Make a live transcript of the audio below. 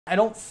I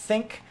don't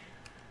think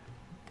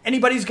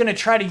anybody's going to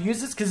try to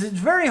use this because it's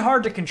very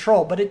hard to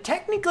control, but it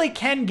technically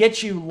can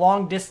get you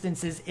long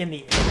distances in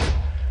the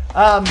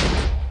air.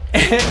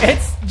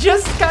 It's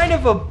just kind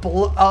of a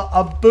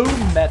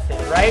boom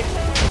method, right?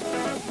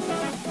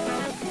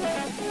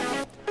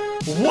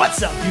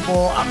 What's up,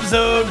 people? I'm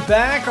Xogue,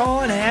 back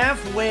on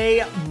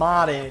Halfway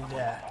Modded.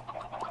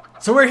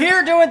 So we're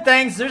here doing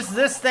things. There's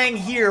this thing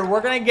here.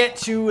 We're going to get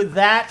to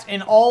that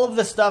and all of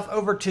the stuff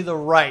over to the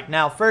right.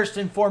 Now, first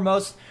and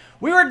foremost,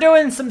 we were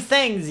doing some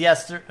things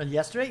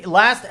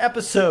last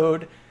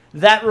episode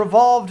that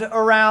revolved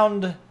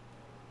around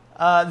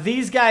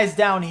these guys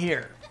down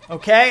here.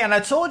 Okay? And I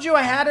told you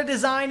I had a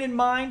design in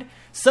mind.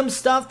 Some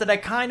stuff that I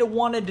kind of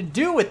wanted to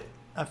do with...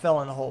 I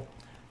fell in the hole.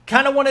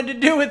 Kind of wanted to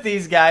do with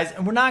these guys,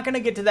 and we're not going to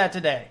get to that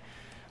today.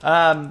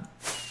 The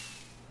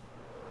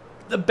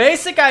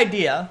basic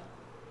idea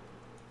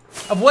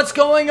of what's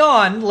going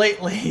on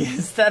lately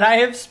is that I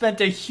have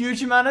spent a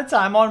huge amount of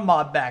time on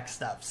modback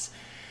stuffs.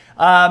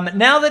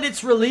 Now that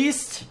it's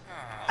released,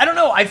 I don't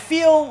know, I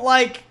feel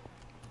like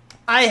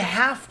I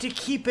have to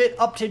keep it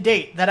up to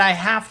date, that I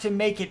have to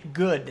make it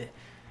good.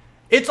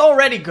 It's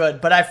already good,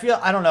 but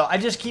I don't know, I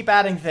just keep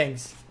adding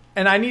things.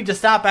 And I need to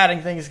stop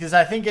adding things because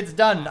I think it's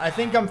done. I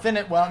think I'm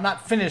finished. Well,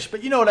 not finished,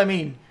 but you know what I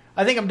mean.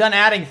 I think I'm done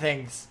adding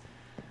things.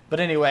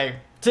 But anyway,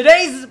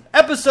 today's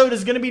episode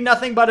is going to be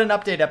nothing but an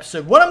update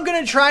episode. What I'm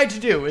going to try to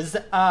do is,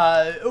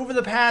 over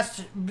the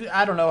past,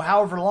 I don't know,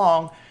 however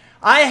long,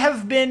 I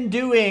have been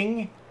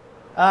doing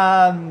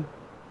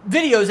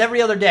videos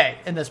every other day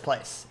in this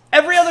place.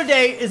 Every other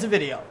day is a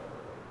video.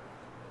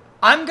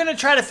 I'm going to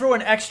try to throw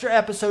an extra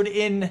episode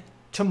in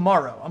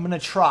tomorrow. I'm going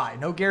to try.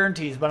 No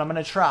guarantees, but I'm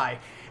going to try.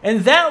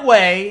 And that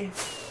way,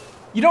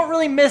 you don't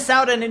really miss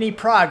out on any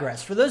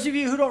progress. For those of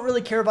you who don't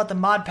really care about the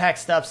mod pack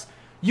stuffs,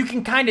 you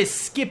can kind of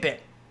skip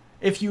it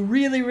if you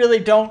really, really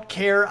don't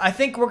care. I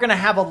think we're going to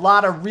have a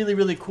lot of really,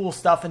 really cool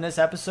stuff in this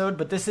episode,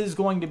 but this is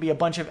going to be a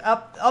bunch of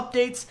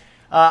updates.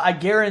 I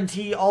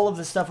guarantee all of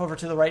the stuff over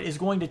to the right is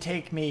going to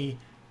take me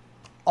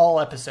all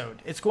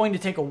episode. It's going to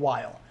take a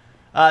while.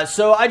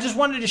 So I just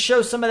wanted to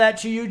show some of that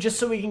to you just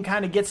so we can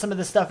kind of get some of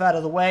the stuff out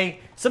of the way.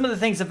 Some of the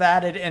things I've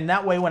added, and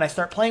that way when I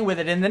start playing with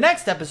it in the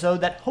next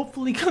episode that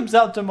hopefully comes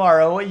out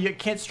tomorrow, you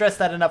can't stress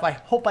that enough. I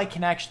hope I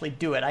can actually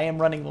do it. I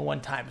am running the one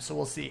time, so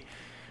we'll see.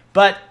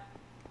 But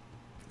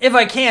if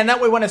I can,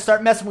 that way when I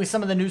start messing with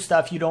some of the new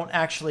stuff, you don't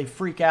actually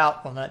freak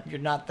out. Well,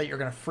 not that you're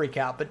going to freak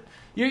out, but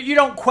you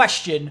don't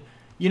question,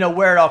 you know,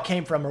 where it all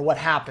came from or what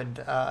happened.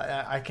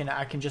 I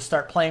can just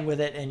start playing with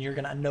it, and you're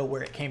going to know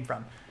where it came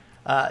from.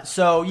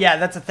 So yeah,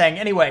 that's a thing.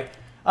 Anyway,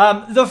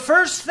 the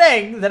first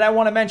thing that I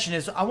want to mention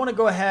is I want to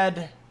go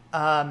ahead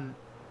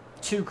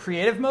to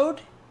creative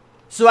mode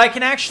so I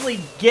can actually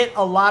get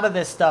a lot of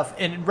this stuff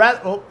in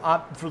lag.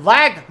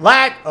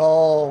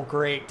 Oh,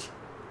 great.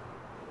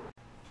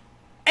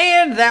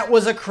 And that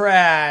was a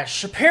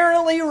crash,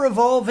 apparently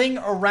revolving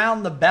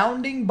around the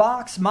bounding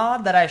box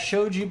mod that I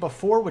showed you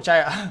before, which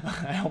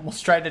I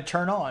almost tried to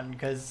turn on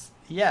because,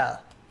 yeah,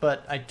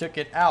 but I took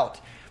it out.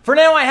 For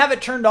now, I have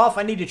it turned off.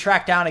 I need to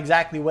track down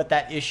exactly what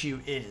that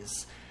issue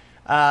is.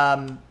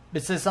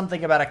 It says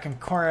something about a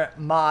concurrent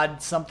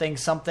mod, something.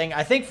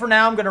 I think for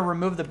now I'm going to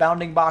remove the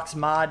bounding box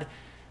mod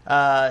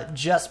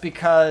just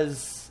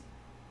because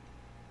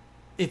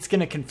it's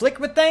going to conflict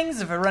with things.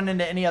 If I run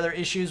into any other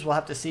issues, we'll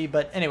have to see.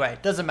 But anyway,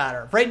 it doesn't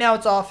matter. Right now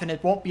it's off, and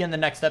it won't be in the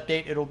next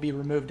update. It'll be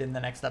removed in the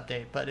next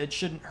update, but it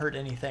shouldn't hurt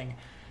anything.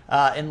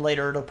 And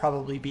later it'll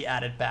probably be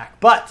added back.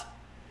 But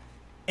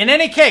in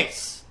any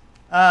case...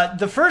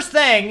 the first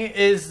thing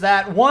is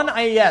that, one,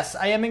 I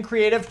am in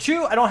creative.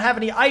 Two, I don't have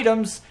any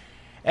items.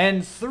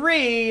 And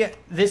three,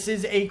 this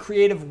is a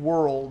creative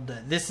world.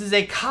 This is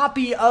a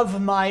copy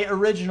of my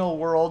original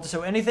world,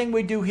 so anything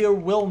we do here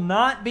will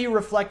not be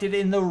reflected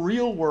in the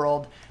real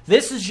world.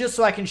 This is just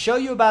so I can show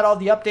you about all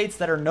the updates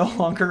that are no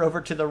longer over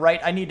to the right.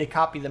 I need to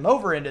copy them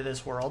over into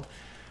this world.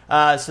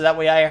 So that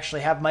way I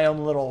actually have my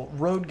own little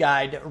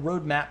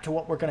roadmap to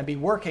what we're going to be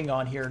working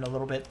on here in a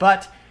little bit.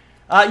 But...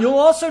 you'll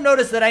also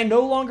notice that I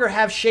no longer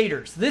have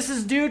shaders. This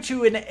is due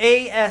to an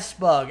AS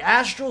bug,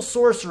 Astral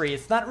Sorcery.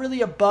 It's not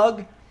really a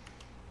bug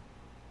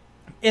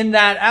in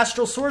that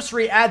Astral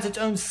Sorcery adds its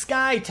own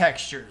sky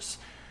textures,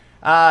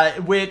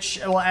 which,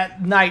 well,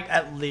 at night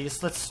at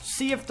least. Let's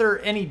see if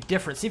they're any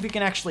different. See if you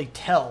can actually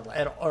tell.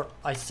 Or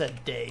I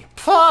said day.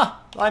 Pah!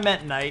 I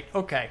meant night.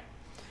 Okay.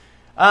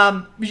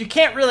 You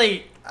can't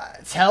really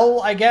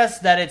tell, I guess,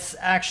 that it's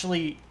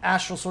actually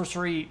Astral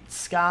Sorcery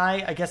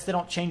sky. I guess they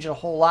don't change it a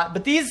whole lot.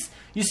 But these,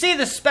 you see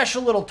the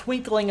special little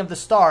twinkling of the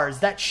stars.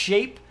 That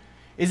shape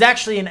is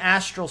actually an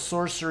Astral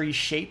Sorcery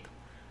shape.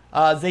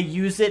 They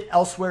use it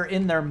elsewhere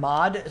in their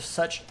mod,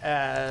 such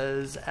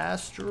as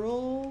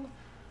Astral.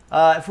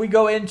 If we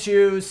go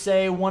into,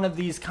 say, one of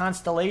these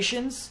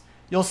constellations,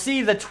 you'll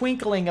see the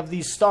twinkling of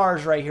these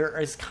stars right here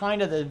is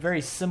kind of the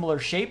very similar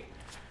shape.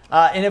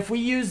 And if we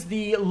use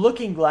the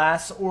looking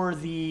glass or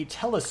the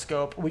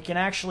telescope, we can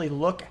actually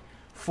look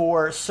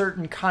for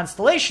certain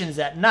constellations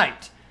at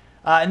night.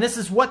 And this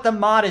is what the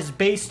mod is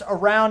based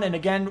around. And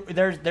again,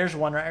 there's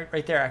one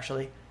right there,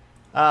 actually.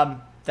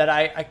 that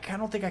I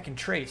don't think I can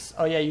trace.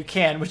 Oh yeah, you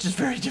can, which is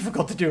very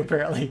difficult to do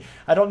apparently.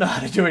 I don't know how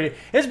to do it.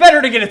 It's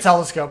better to get a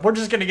telescope. We're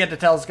just going to get the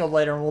telescope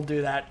later and we'll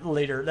do that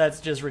later. That's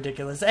just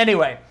ridiculous.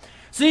 Anyway,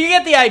 so you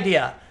get the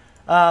idea.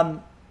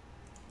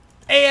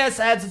 AS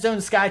adds its own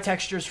sky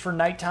textures for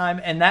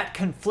nighttime, and that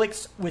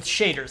conflicts with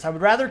shaders. I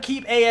would rather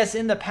keep AS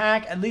in the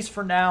pack, at least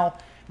for now,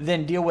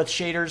 than deal with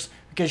shaders,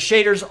 because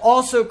shaders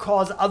also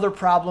cause other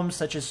problems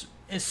such as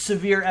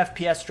severe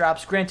FPS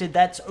drops. Granted,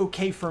 that's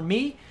okay for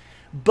me,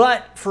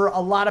 but for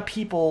a lot of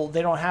people,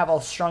 they don't have a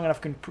strong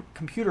enough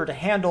computer to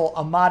handle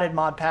a modded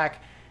mod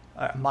pack,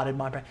 a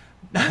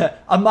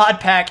mod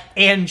pack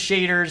and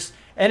shaders.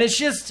 And it's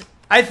just,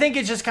 I think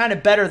it's just kind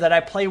of better that I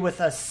play with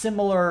a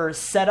similar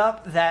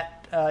setup that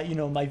you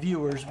know, my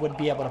viewers would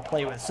be able to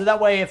play with. So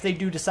that way, if they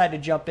do decide to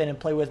jump in and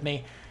play with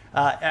me,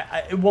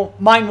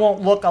 mine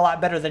won't look a lot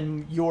better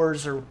than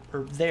yours or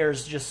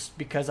theirs, just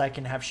because I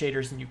can have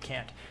shaders and you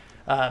can't.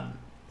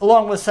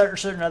 Along with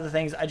certain other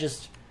things,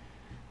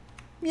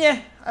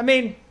 yeah, I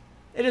mean,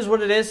 it is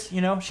what it is.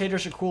 You know,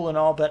 shaders are cool and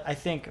all, but I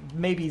think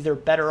maybe they're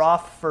better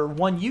off for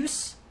one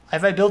use.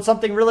 If I build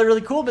something really,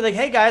 really cool, be like,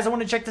 hey guys, I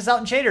want to check this out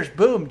in shaders.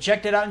 Boom,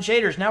 checked it out in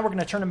shaders. Now we're going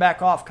to turn them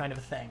back off, kind of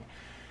a thing.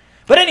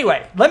 But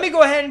anyway, let me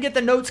go ahead and get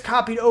the notes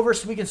copied over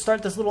so we can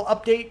start this little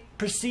update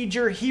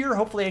procedure here.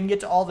 Hopefully I can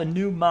get to all the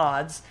new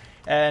mods.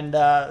 And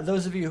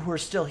those of you who are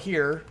still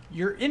here,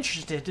 you're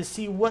interested to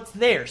see what's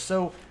there.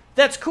 So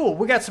that's cool.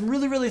 We got some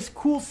really, really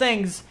cool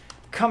things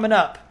coming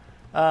up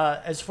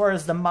as far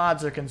as the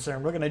mods are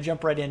concerned. We're going to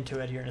jump right into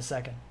it here in a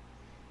second.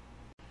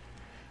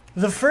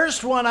 The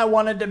first one I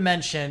wanted to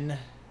mention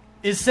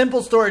is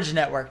Simple Storage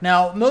Network.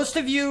 Now, most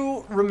of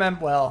you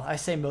remember, well, I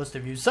say most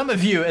of you, some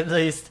of you at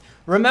least,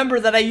 remember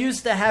that I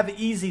used to have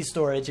easy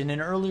storage in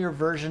an earlier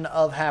version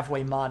of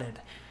Halfway Modded.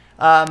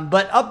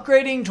 But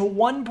upgrading to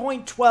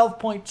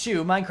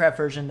 1.12.2, Minecraft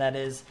version that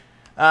is,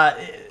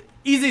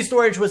 easy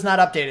storage was not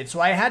updated.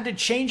 So I had to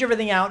change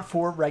everything out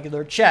for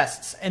regular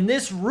chests. And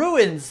this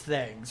ruins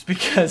things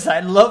because I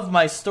love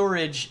my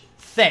storage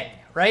thing,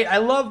 right? I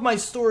love my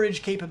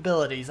storage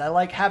capabilities. I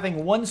like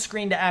having one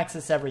screen to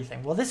access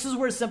everything. Well, this is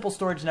where Simple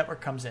Storage Network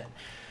comes in.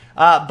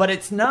 But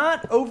it's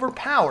not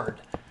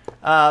overpowered.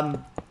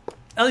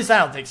 At least I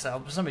don't think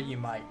so. Some of you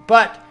might.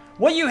 But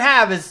what you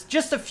have is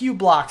just a few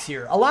blocks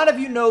here. A lot of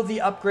you know the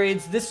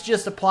upgrades. This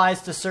just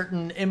applies to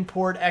certain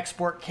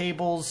import-export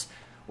cables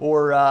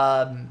or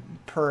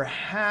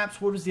perhaps,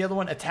 what was the other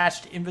one?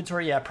 Attached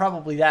inventory? Yeah,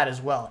 probably that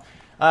as well.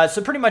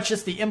 So pretty much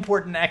just the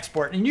import and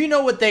export. And you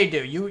know what they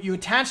do. You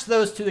attach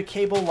those to the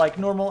cable like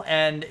normal,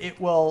 and it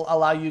will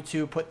allow you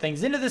to put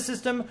things into the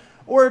system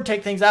or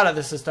take things out of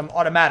the system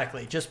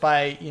automatically just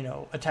by, you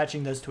know,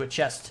 attaching those to a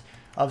chest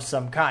of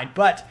some kind.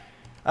 But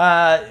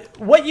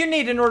what you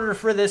need in order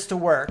for this to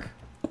work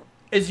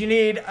is you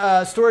need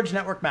a storage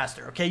network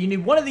master. Okay, you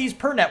need one of these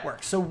per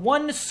network. So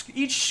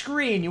each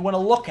screen you want to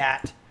look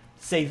at,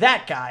 say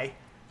that guy,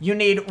 you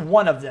need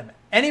one of them.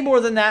 Any more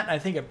than that, I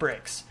think it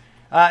breaks.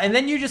 And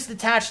then you just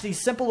attach these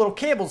simple little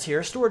cables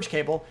here, storage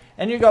cable,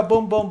 and you go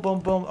boom, boom, boom,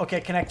 boom. Okay,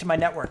 connect to my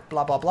network,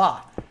 blah, blah,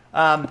 blah.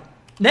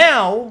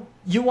 Now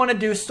you want to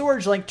do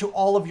storage link to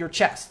all of your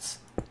chests.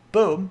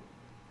 Boom,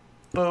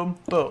 boom,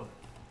 boom.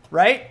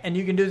 Right? And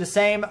you can do the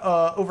same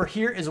over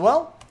here as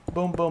well.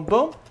 Boom, boom,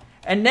 boom.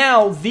 And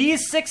now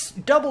these 6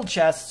 double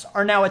chests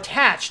are now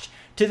attached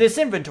to this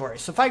inventory.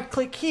 So if I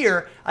click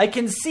here, I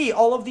can see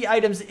all of the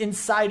items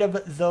inside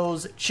of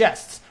those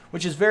chests,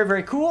 which is very,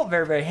 very cool,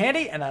 very, very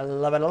handy, and I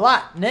love it a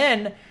lot. And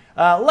then,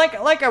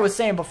 like I was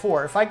saying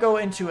before, if I go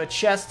into a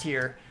chest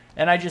here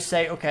and I just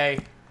say, okay,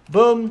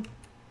 boom,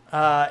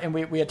 and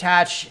we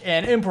attach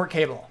an import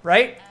cable,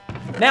 right?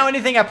 Now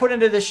anything I put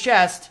into this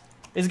chest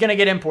is going to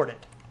get imported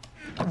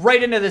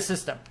right into the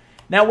system.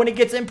 Now, when it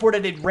gets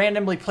imported, it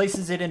randomly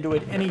places it into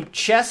any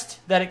chest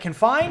that it can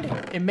find.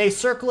 It may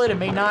circle it, it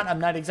may not.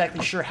 I'm not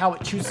exactly sure how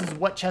it chooses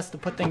what chest to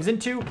put things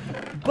into.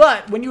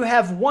 But when you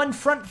have one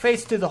front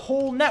face to the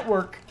whole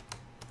network,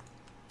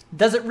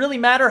 does it really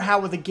matter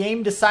how the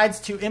game decides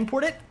to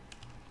import it?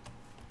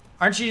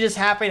 Aren't you just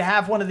happy to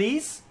have one of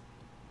these?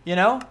 You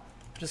know?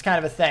 Just kind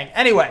of a thing.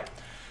 Anyway,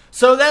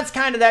 so that's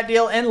kind of that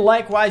deal. And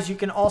likewise, you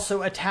can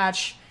also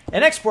attach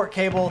an export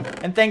cable,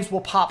 and things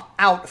will pop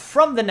out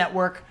from the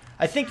network.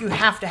 I think you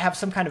have to have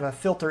some kind of a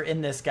filter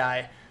in this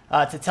guy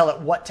to tell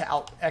it what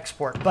to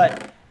export.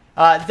 But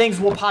things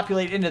will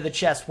populate into the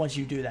chest once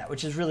you do that,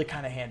 which is really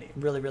kind of handy.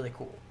 Really, really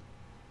cool.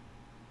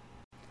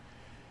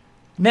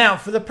 Now,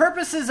 for the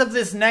purposes of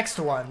this next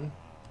one,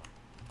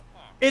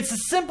 it's a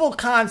simple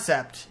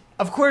concept.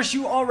 Of course,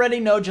 you already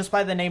know just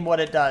by the name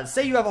what it does.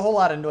 Say you have a whole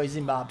lot of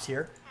noisy mobs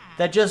here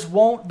that just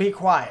won't be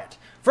quiet.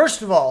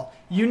 First of all,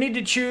 you need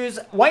to choose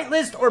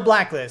whitelist or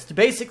blacklist.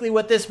 Basically,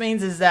 what this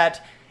means is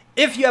that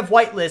if you have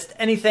whitelist,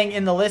 anything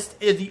in the list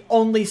is the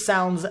only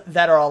sounds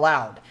that are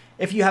allowed.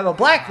 If you have a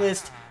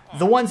blacklist,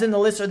 the ones in the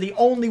list are the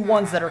only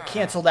ones that are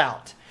canceled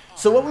out.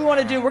 So what we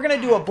want to do, we're going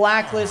to do a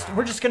blacklist.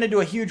 We're just going to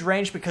do a huge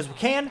range because we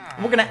can.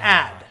 And we're going to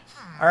add.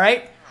 All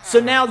right?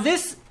 So now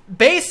this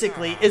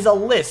basically is a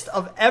list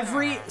of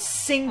every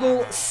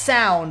single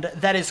sound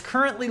that is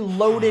currently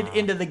loaded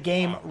into the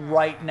game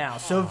right now.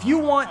 So if you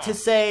want to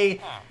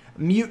say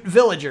mute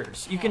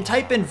villagers, you can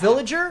type in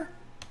villager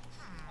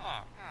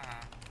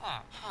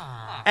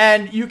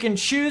and you can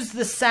choose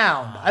the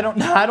sound. I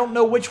don't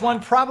know which one.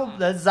 Probably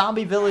the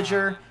zombie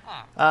villager.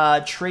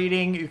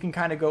 Trading, you can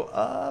kind of go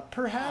up,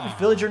 perhaps.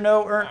 Villager,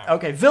 no.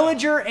 Okay,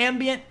 villager,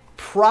 ambient,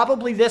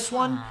 probably this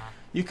one.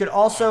 You could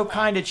also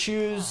kind of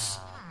choose,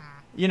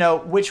 you know,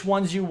 which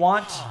ones you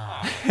want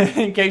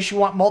in case you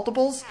want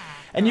multiples.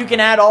 And you can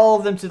add all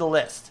of them to the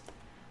list.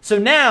 So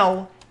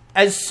now,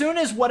 as soon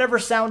as whatever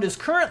sound is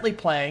currently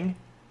playing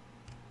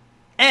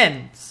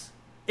ends,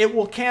 it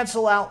will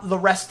cancel out the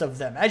rest of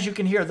them. As you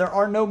can hear, there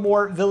are no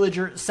more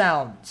villager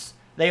sounds.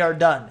 They are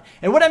done.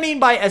 And what I mean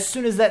by as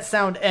soon as that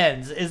sound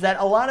ends is that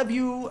a lot of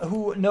you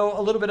who know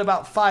a little bit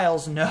about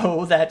files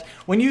know that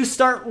when you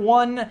start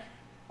one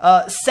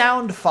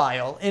sound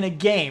file in a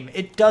game,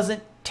 it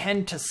doesn't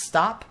tend to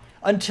stop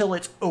until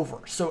it's over.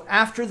 So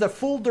after the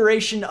full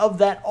duration of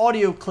that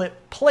audio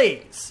clip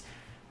plays,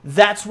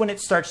 that's when it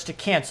starts to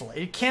cancel.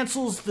 It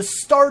cancels the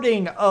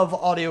starting of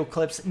audio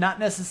clips, not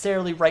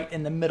necessarily right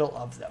in the middle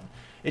of them.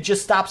 It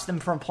just stops them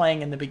from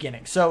playing in the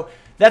beginning. So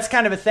that's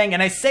kind of a thing.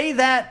 And I say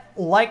that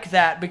like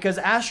that because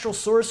Astral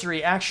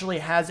Sorcery actually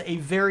has a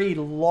very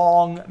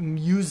long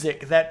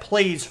music that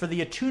plays for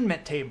the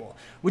attunement table,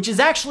 which is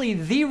actually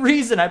the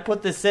reason I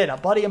put this in. A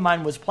buddy of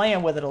mine was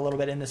playing with it a little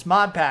bit in this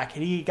mod pack,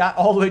 and he got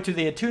all the way to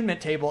the attunement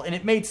table, and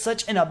it made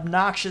such an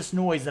obnoxious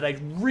noise that I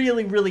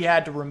really, really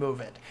had to remove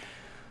it.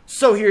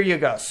 So here you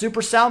go.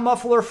 Super Sound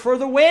Muffler for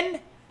the win.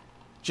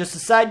 Just a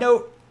side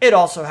note, it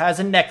also has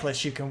a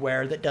necklace you can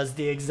wear that does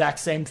the exact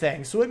same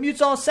thing. So it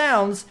mutes all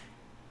sounds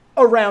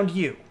around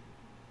you,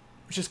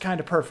 which is kind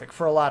of perfect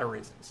for a lot of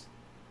reasons.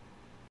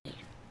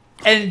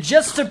 And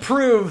just to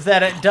prove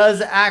that it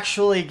does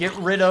actually get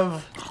rid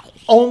of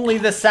only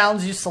the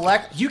sounds you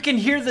select, you can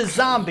hear the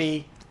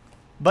zombie,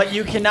 but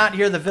you cannot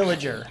hear the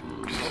villager.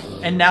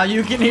 And now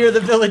you can hear the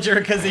villager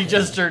because he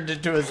just turned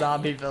into a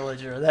zombie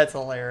villager. That's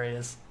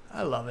hilarious.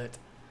 I love it.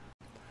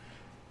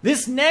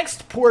 This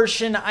next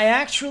portion, I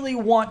actually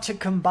want to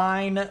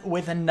combine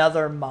with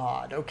another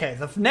mod. Okay,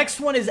 the next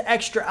one is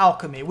Extra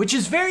Alchemy, which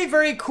is very,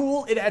 very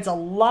cool. It adds a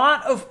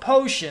lot of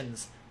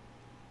potions.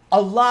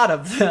 A lot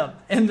of them.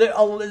 And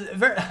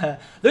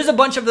there's a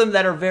bunch of them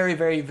that are very,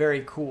 very,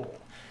 very cool.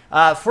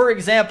 For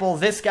example,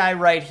 this guy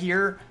right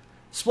here,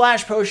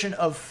 Splash Potion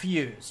of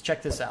Fuse.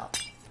 Check this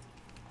out.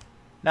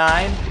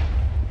 9,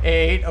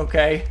 8,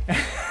 okay.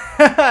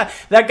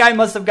 That guy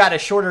must have got a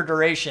shorter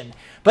duration.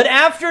 But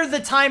after the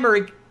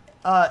timer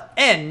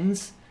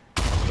ends,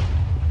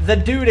 the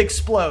dude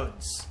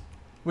explodes,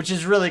 which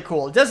is really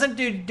cool. It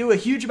doesn't do a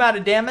huge amount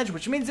of damage,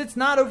 which means it's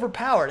not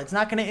overpowered. It's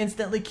not going to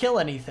instantly kill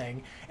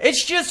anything.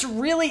 It's just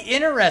really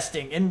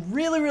interesting and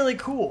really, really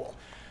cool.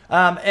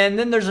 And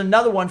then there's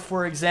another one,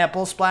 for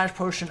example, Splash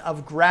Potion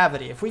of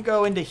Gravity. If we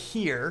go into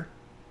here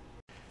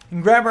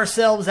and grab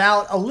ourselves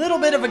out a little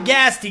bit of a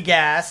Gasty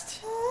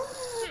Gast,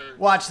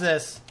 watch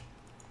this.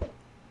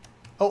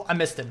 Oh, I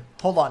missed him.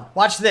 Hold on.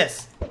 Watch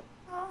this.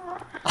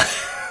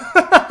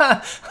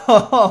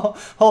 Oh,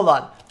 hold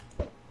on.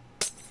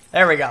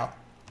 There we go.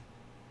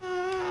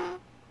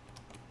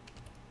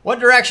 What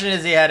direction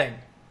is he heading?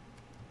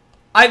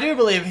 I do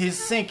believe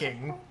he's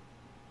sinking.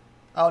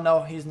 Oh,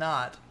 no, he's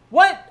not.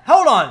 What?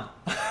 Hold on.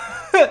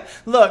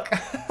 Look.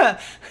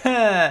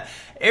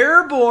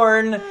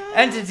 Airborne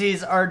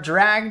entities are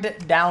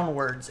dragged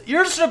downwards.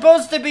 You're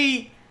supposed to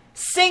be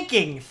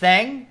sinking,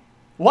 thing.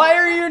 Why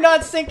are you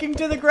not sinking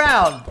to the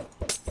ground?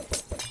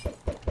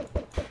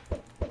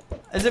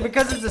 Is it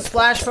because it's a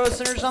splash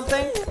potion or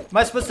something? Am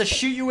I supposed to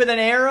shoot you with an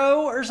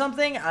arrow or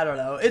something? I don't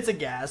know. It's a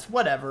gas.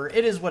 Whatever.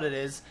 It is what it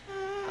is.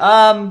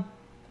 I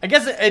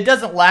guess it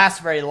doesn't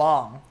last very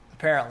long,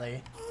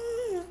 apparently.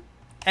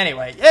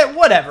 Anyway,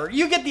 whatever.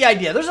 You get the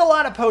idea. There's a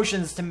lot of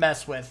potions to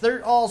mess with.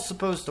 They're all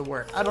supposed to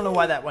work. I don't know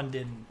why that one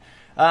didn't.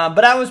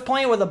 But I was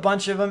playing with a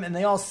bunch of them, and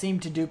they all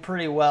seem to do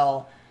pretty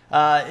well.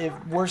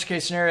 If worst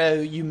case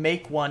scenario, you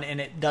make one and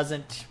it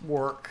doesn't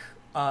work,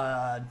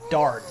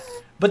 darn.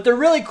 But they're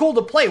really cool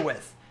to play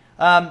with.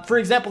 For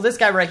example, this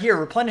guy right here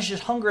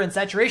replenishes hunger and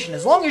saturation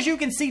as long as you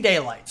can see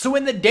daylight. So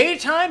in the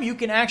daytime, you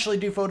can actually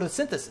do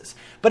photosynthesis.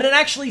 But it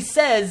actually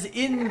says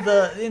in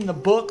the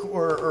book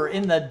or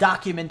in the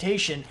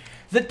documentation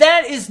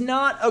that is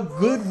not a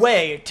good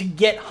way to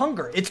get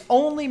hunger. It's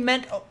only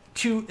meant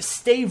to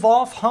stave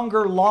off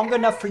hunger long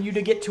enough for you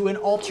to get to an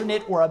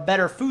alternate or a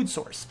better food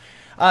source.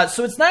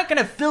 So it's not going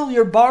to fill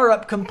your bar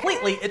up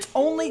completely. It's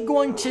only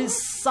going to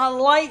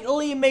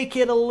slightly make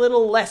it a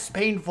little less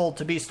painful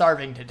to be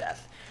starving to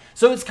death.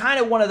 So it's kind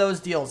of one of those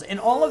deals. And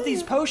all of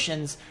these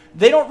potions,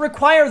 they don't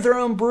require their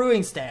own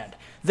brewing stand.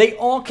 They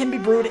all can be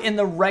brewed in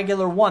the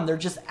regular one. They're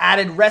just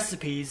added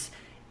recipes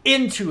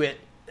into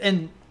it.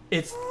 And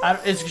it's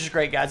just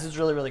great, guys. It's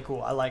really, really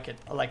cool. I like it.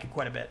 I like it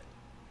quite a bit.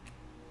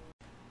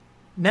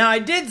 Now, I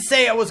did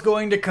say I was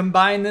going to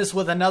combine this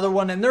with another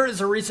one, and there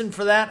is a reason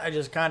for that. I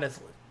just kind of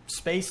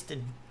spaced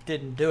and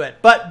didn't do it.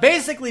 But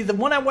basically, the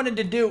one I wanted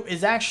to do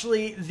is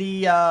actually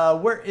the,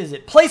 where is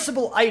it?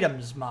 Placeable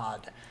items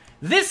mod.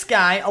 This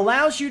guy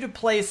allows you to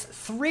place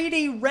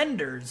 3D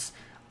renders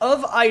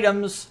of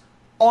items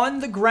on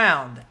the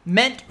ground,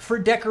 meant for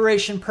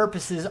decoration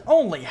purposes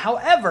only.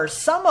 However,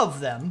 some of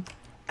them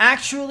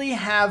actually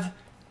have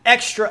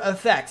extra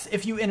effects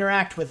if you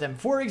interact with them.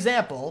 For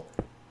example,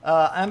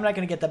 I'm not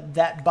going to get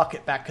that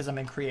bucket back because I'm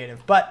in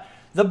creative, but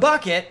the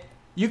bucket,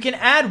 you can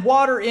add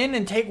water in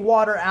and take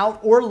water out,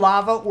 or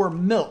lava or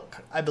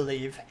milk, I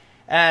believe.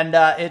 And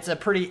it's a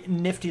pretty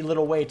nifty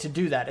little way to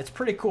do that. It's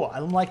pretty cool.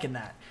 I'm liking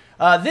that.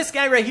 This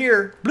guy right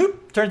here,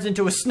 bloop, turns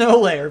into a snow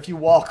layer if you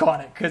walk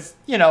on it. Because,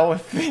 you know,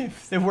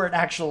 if it were an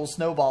actual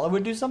snowball, it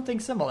would do something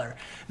similar.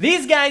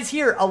 These guys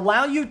here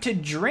allow you to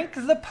drink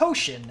the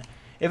potion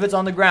if it's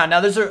on the ground.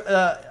 Now, there's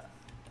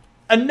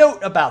a note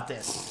about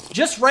this.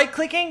 Just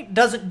right-clicking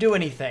doesn't do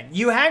anything.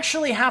 You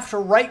actually have to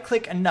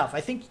right-click enough.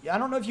 I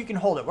don't know if you can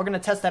hold it. We're going to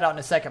test that out in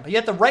a second. But you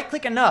have to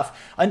right-click enough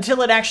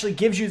until it actually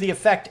gives you the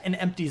effect and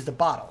empties the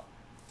bottle.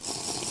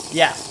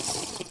 Yeah.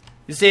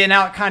 You see,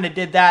 now it kind of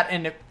did that,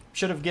 and it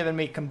should have given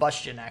me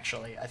combustion,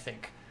 actually, I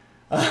think.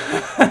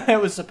 It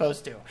was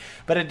supposed to,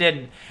 but it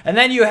didn't. And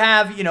then you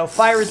have, you know,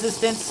 fire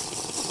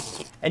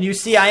resistance. And you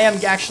see I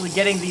am actually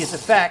getting these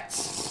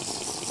effects.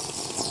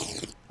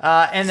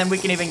 And then we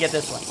can even get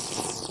this one.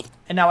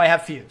 And now I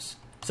have fuse.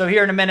 So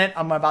here in a minute,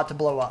 I'm about to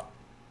blow up.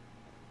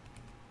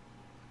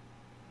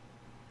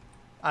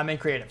 I'm in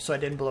creative, so I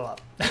didn't blow up.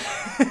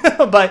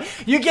 But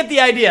you get the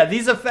idea.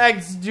 These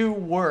effects do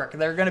work.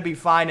 They're going to be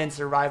fine in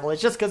survival.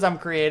 It's just because I'm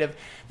creative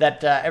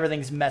that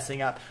everything's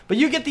messing up. But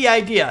you get the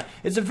idea.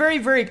 It's a very,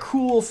 very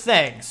cool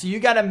thing. So you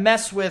got to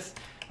mess with...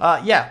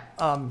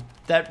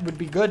 that would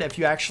be good if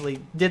you actually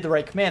did the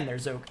right command there,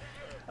 Xogue.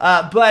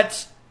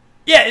 But...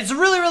 yeah, it's a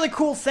really, really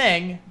cool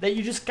thing that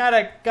you just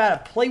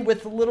gotta play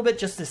with a little bit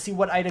just to see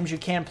what items you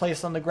can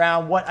place on the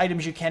ground, what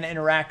items you can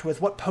interact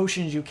with, what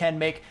potions you can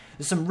make.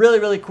 There's some really,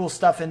 really cool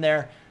stuff in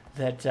there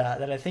that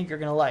I think you're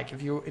gonna like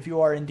if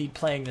you are indeed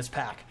playing this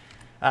pack.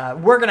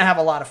 We're gonna have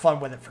a lot of fun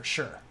with it for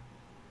sure.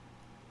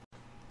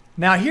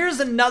 Now here's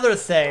another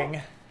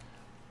thing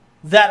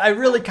that I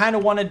really kind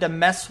of wanted to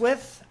mess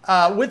with.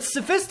 With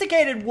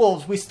sophisticated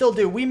wolves, we still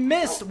do.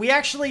 We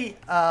actually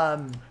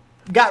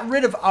got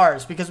rid of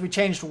ours because we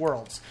changed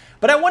worlds.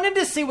 But I wanted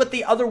to see what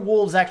the other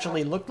wolves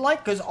actually looked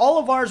like, because all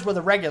of ours were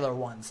the regular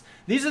ones.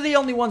 These are the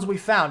only ones we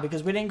found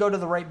because we didn't go to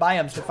the right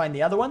biomes to find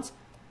the other ones.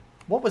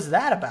 What was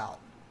that about?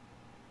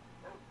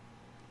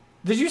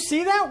 Did you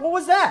see that? What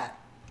was that?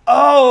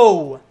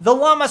 Oh, the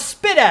llama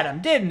spit at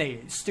him, didn't he?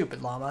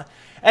 Stupid llama.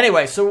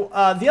 Anyway, so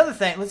the other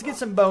thing, let's get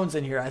some bones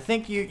in here. I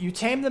think you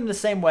tame them the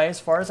same way as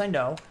far as I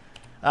know.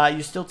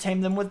 You still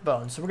tame them with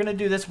bones. So we're going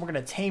to do this. We're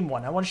going to tame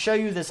one. I want to show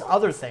you this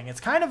other thing.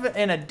 It's kind of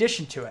an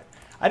addition to it.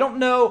 I don't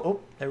know. Oh,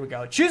 there we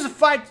go. Choose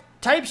 5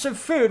 types of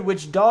food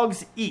which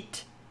dogs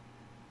eat.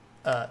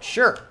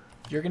 Sure.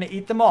 You're going to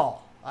eat them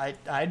all.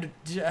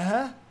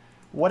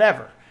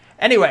 Whatever.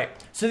 Anyway,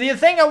 so the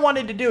thing I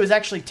wanted to do is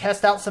actually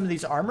test out some of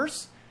these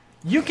armors.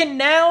 You can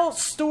now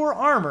store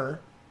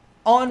armor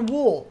on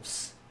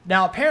wolves.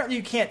 Now, apparently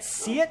you can't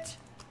see it.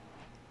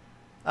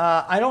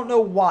 I don't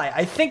know why.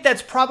 I think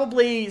that's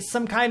probably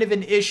some kind of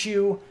an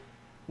issue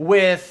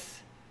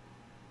with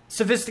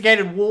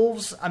sophisticated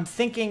wolves. I'm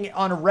thinking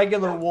on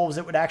regular wolves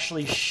it would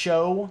actually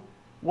show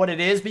what it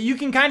is. But you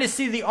can kind of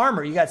see the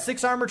armor. You got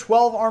 6 armor,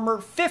 12 armor,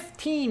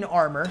 15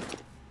 armor.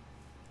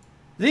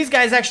 These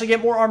guys actually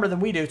get more armor than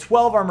we do.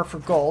 12 armor for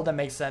gold. That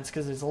makes sense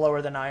because it's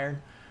lower than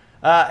iron.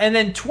 And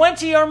then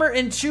 20 armor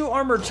and 2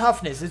 armor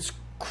toughness. It's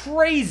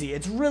crazy.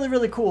 It's really,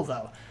 really cool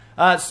though.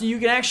 So you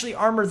can actually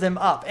armor them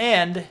up.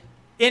 And...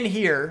 in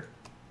here,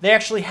 they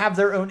actually have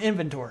their own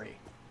inventory.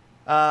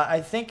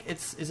 I think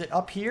is it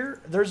up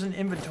here? There's an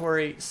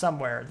inventory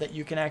somewhere that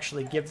you can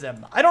actually give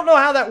them. I don't know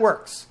how that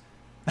works,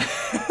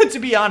 to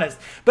be honest.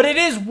 But it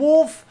is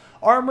wolf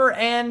armor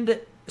and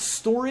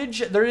storage.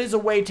 There is a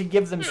way to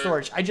give them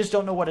storage. I just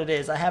don't know what it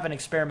is. I haven't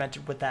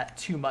experimented with that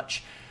too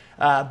much.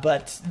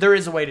 But there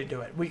is a way to do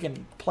it. We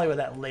can play with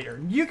that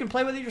later. You can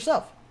play with it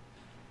yourself.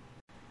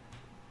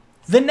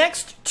 The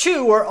next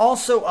 2 are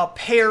also a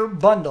pair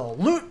bundle.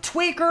 Loot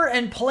Tweaker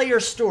and Player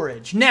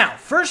Storage. Now,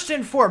 first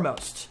and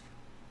foremost,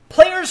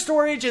 Player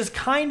Storage is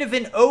kind of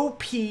an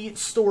OP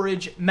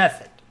storage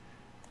method.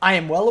 I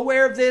am well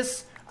aware of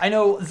this. I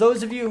know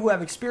those of you who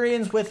have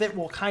experience with it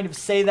will kind of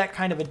say that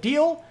kind of a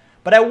deal.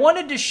 But I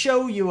wanted to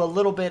show you a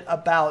little bit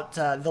about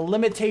the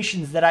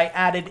limitations that I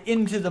added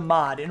into the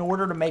mod in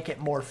order to make it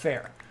more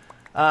fair.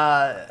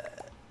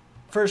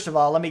 First of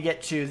all, let me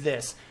get to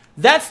this.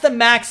 That's the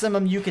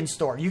maximum you can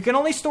store. You can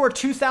only store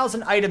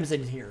 2,000 items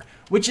in here,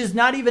 which is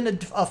not even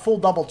a full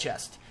double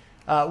chest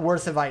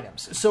worth of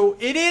items. So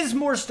it is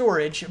more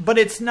storage, but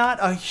it's not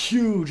a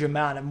huge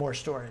amount of more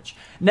storage.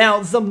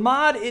 Now, the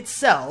mod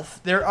itself,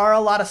 there are a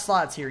lot of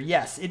slots here.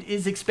 Yes, it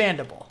is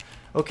expandable.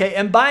 Okay,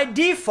 and by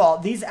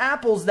default, these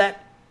apples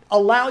that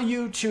allow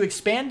you to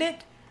expand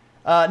it,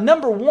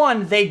 number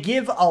one, they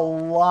give a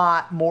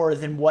lot more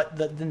than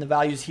the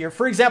values here.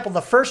 For example,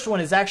 the first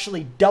one is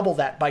actually double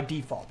that by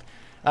default.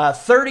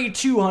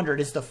 3,200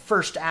 is the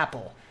first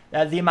apple.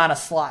 The amount of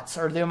slots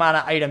or the amount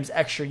of items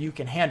extra you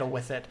can handle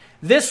with it.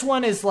 This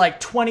one is like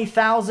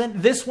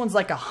 20,000. This one's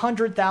like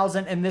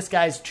 100,000, and this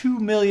guy's 2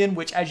 million,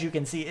 which as you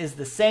can see is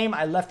the same.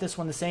 I left this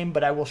one the same,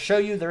 but I will show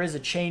you there is a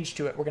change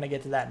to it. We're going to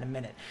get to that in a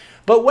minute.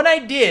 But what I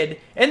did,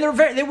 and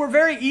they were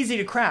very easy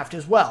to craft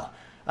as well.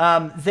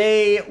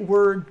 They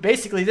were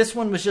basically, this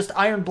one was just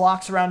iron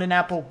blocks around an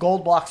apple,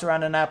 gold blocks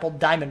around an apple,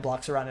 diamond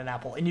blocks around an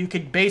apple, and you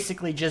could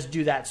basically just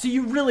do that. So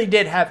you really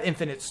did have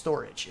infinite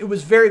storage. It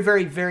was very,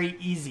 very, very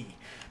easy.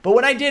 But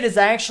what I did is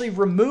I actually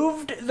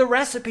removed the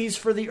recipes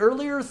for the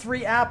earlier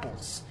 3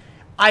 apples.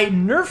 I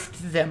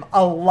nerfed them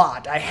a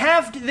lot. I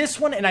halved this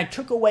one and I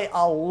took away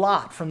a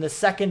lot from the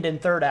second and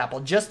third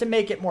apple just to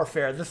make it more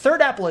fair. The third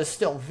apple is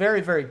still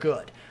very, very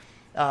good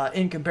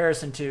in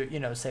comparison to, you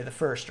know, say the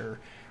first or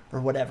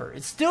whatever.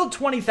 It's still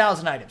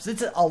 20,000 items.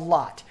 It's a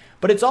lot.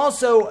 But it's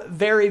also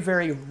very,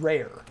 very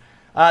rare.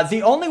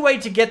 The only way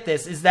to get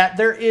this is that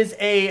there is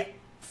a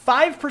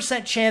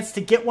 5% chance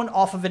to get one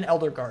off of an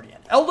Elder Guardian.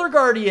 Elder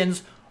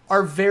Guardians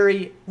are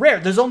very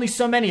rare. There's only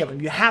so many of them.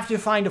 You have to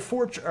find a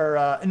fortress or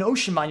an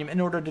ocean monument in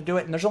order to do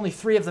it, and there's only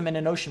 3 of them in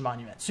an ocean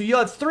monument. So you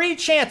have 3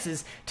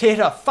 chances to hit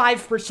a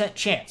 5%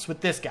 chance with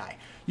this guy.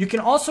 You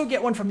can also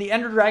get one from the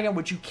Ender Dragon,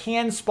 which you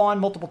can spawn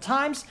multiple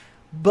times,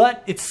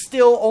 but it's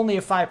still only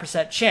a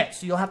 5% chance.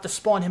 So you'll have to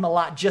spawn him a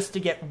lot just to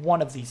get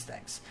one of these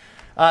things.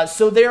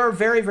 So they are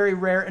very, very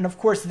rare. And of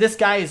course, this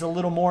guy is a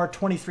little more,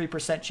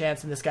 23%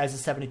 chance, and this guy's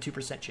a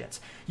 72% chance.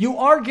 You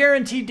are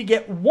guaranteed to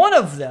get one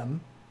of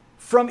them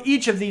from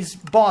each of these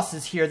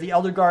bosses here, the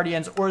Elder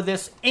Guardians or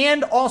this,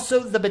 and also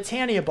the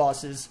Botania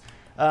bosses,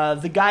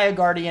 the Gaia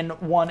Guardian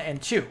 1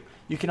 and 2.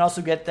 You can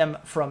also get them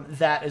from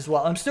that as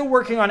well. I'm still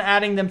working on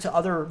adding them to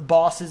other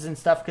bosses and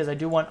stuff because I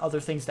do want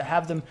other things to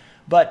have them.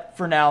 But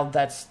for now,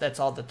 that's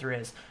all that there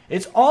is.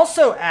 It's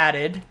also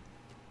added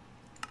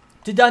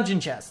to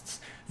dungeon chests.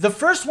 The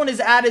first one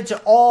is added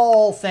to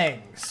all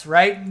things,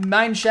 right?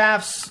 Mine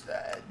shafts,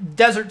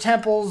 desert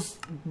temples,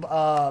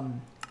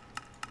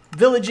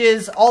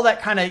 villages, all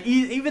that kind of,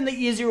 even the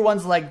easier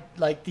ones like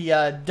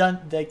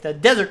the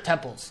desert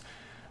temples.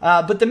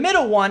 But the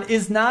middle one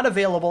is not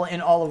available in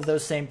all of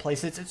those same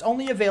places. It's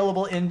only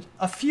available in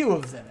a few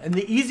of them. And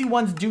the easy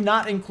ones do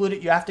not include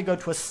it. You have to go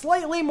to a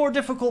slightly more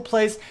difficult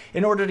place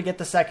in order to get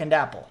the second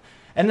apple.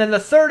 And then the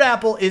third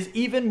apple is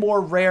even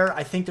more rare.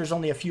 I think there's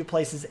only a few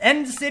places.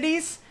 End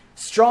cities,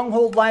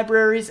 stronghold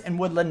libraries, and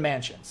woodland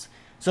mansions.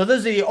 So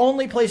those are the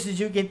only places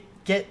you can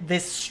get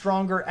this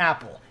stronger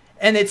apple.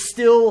 And it's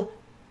still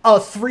a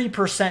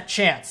 3%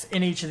 chance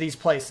in each of these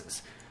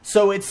places.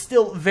 So it's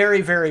still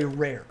very, very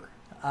rare.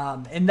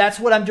 And that's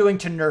what I'm doing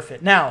to nerf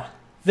it. Now,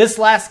 this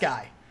last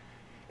guy,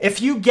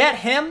 if you get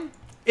him,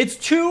 it's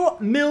 2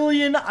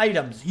 million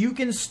items. You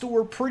can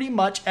store pretty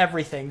much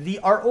everything.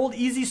 Our old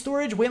easy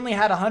storage, we only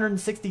had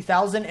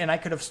 160,000 and I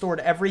could have stored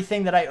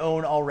everything that I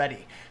own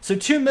already. So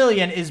 2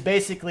 million is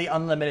basically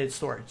unlimited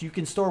storage. You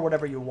can store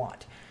whatever you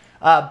want.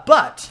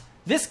 But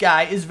this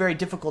guy is very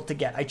difficult to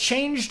get. I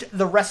changed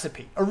the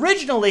recipe.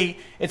 Originally,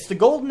 it's the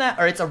golden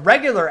or it's a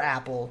regular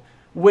apple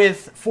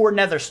with 4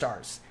 nether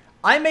stars.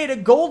 I made a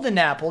golden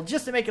apple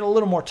just to make it a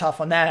little more tough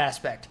on that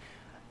aspect.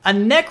 A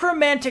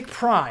necromantic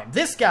prime.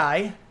 This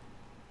guy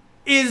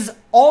is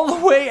all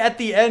the way at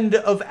the end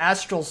of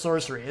astral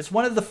sorcery. It's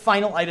one of the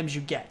final items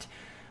you get.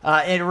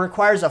 It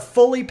requires a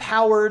fully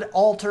powered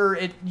altar.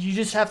 You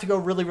just have to go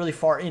really, really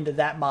far into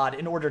that mod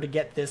in order to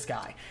get this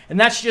guy. And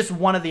that's just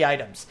one of the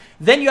items.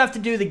 Then you have to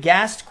do the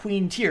Ghast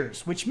Queen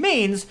tiers, which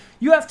means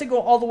you have to go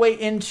all the way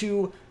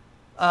into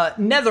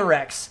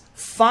Netherex,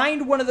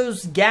 find one of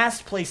those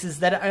ghast places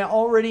that I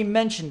already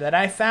mentioned, that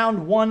I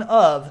found one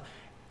of,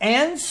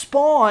 and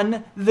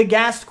spawn the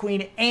Ghast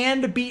Queen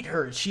and beat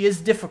her. She is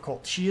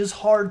difficult. She is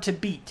hard to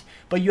beat.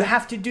 But you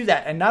have to do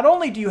that. And not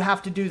only do you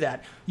have to do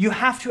that, you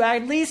have to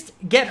at least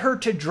get her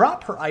to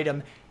drop her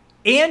item,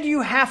 and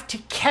you have to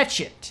catch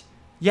it.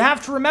 You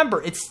have to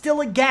remember, it's still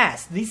a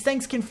ghast. These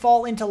things can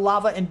fall into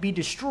lava and be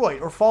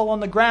destroyed, or fall on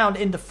the ground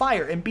into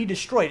fire and be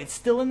destroyed. It's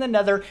still in the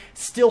nether,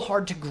 still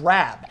hard to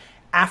grab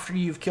after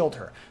you've killed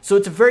her. So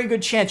it's a very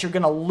good chance you're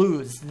going to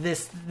lose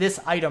this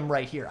item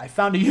right here. I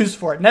found a use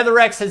for it.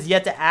 Netherex has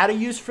yet to add a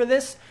use for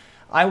this.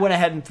 I went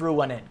ahead and threw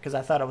one in because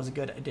I thought it was a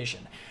good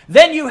addition.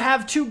 Then you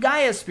have 2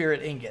 Gaia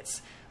Spirit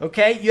ingots.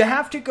 Okay, you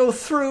have to go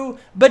through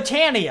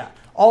Botania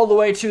all the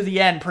way to the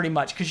end pretty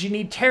much because you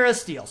need Terra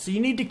Steel. So you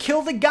need to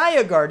kill the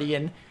Gaia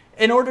Guardian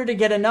in order to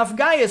get enough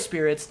Gaia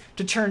Spirits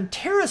to turn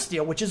Terra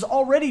Steel, which is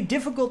already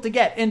difficult to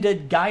get, into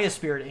Gaia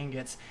Spirit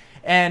ingots.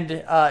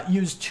 And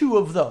use 2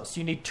 of those.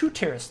 You need 2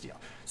 Terra Steel.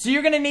 So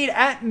you're going to need,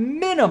 at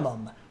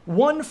minimum,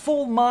 1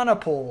 full mana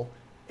pool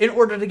in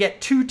order to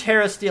get 2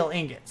 Terra Steel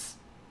ingots.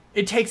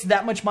 It takes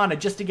that much mana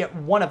just to get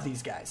one of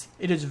these guys.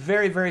 It is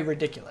very, very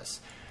ridiculous.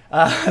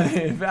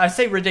 I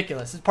say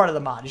ridiculous. It's part of the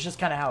mod. It's just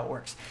kind of how it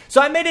works.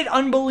 So I made it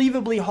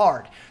unbelievably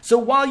hard. So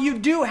while you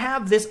do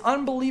have this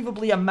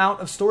unbelievably amount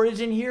of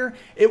storage in here,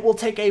 it will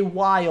take a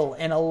while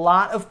and a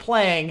lot of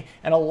playing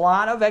and a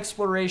lot of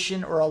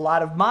exploration or a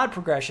lot of mod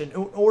progression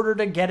in order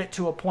to get it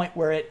to a point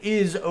where it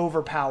is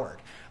overpowered.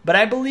 But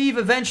I believe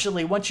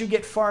eventually, once you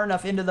get far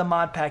enough into the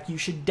mod pack, you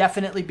should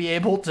definitely be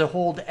able to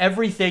hold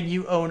everything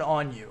you own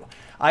on you.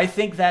 I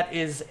think that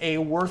is a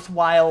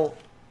worthwhile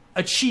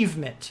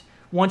achievement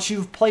once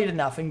you've played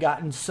enough and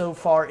gotten so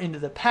far into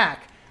the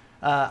pack.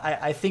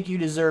 I think you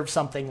deserve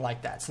something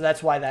like that. So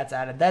that's why that's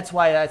added. That's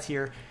why that's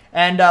here.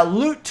 And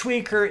Loot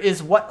Tweaker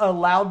is what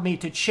allowed me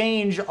to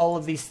change all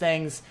of these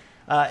things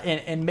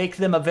and make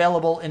them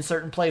available in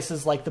certain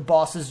places, like the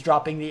bosses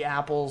dropping the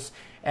apples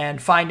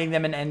and finding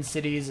them in end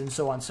cities and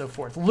so on and so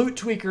forth. Loot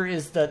Tweaker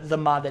is the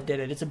mod that did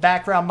it. It's a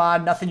background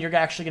mod, nothing you're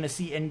actually going to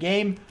see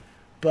in-game,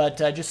 but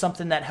just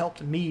something that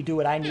helped me do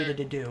what I needed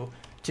to do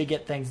to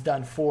get things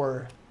done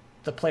for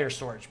the player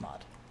storage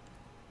mod.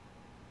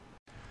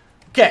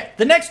 Okay,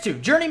 the next two.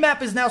 Journey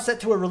map is now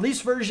set to a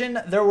release version.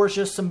 There were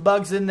just some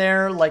bugs in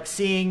there, like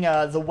seeing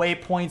the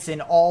waypoints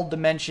in all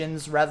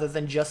dimensions rather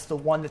than just the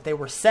one that they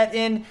were set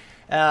in.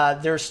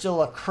 There's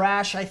still a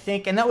crash, I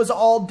think, and that was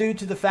all due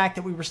to the fact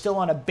that we were still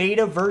on a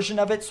beta version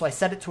of it, so I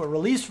set it to a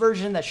release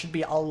version that should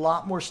be a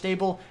lot more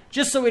stable,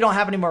 just so we don't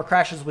have any more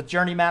crashes with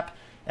Journey map,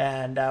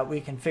 and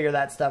we can figure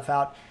that stuff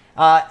out.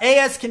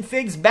 AS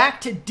configs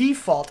back to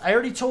default. I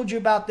already told you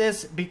about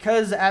this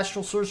because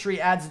Astral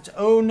Sorcery adds its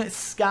own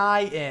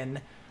sky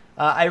in.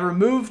 I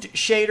removed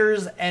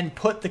shaders and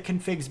put the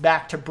configs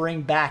back to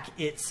bring back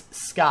its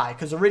sky,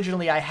 because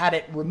originally I had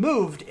it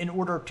removed in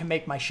order to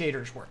make my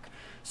shaders work.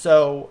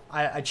 So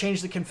I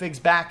changed the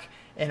configs back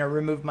and I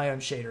removed my own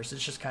shaders.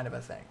 It's just kind of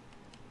a thing.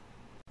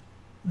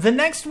 The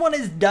next one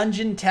is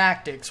Dungeon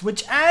Tactics,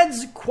 which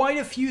adds quite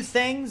a few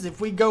things.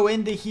 If we go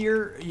into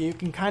here, you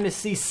can kind of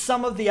see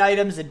some of the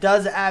items. It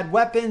does add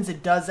weapons,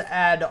 it does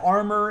add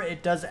armor,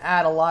 it does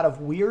add a lot of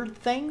weird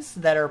things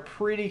that are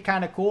pretty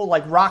kind of cool,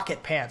 like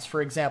rocket pants,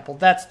 for example.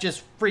 That's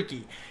just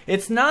freaky.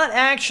 It's not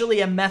actually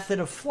a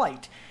method of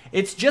flight.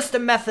 It's just a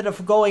method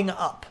of going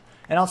up.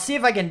 And I'll see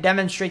if I can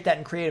demonstrate that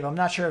in creative. I'm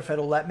not sure if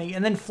it'll let me.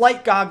 And then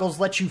flight goggles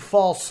let you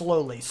fall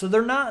slowly. So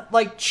they're not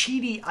like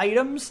cheaty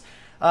items.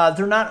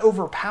 They're not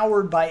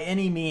overpowered by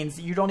any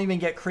means. You don't even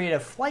get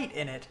creative flight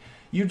in it.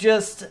 You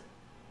just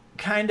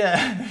kind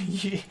of,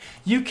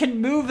 you can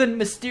move in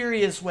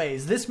mysterious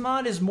ways. This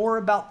mod is more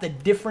about the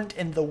different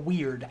and the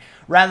weird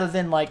rather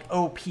than like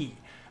OP.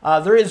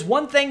 There is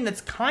one thing that's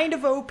kind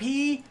of OP,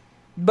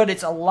 but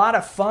it's a lot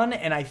of fun,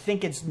 and I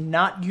think it's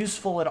not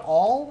useful at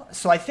all.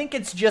 So I think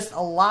it's just a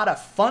lot of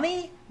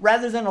funny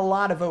rather than a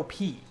lot of OP,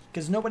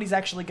 because nobody's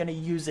actually going to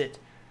use it,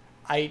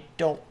 I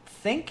don't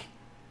think.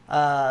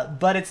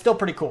 But it's still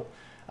pretty cool.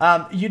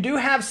 You do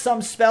have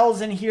some spells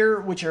in here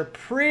which are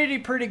pretty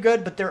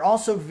good, but they're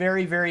also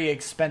very, very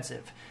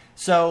expensive.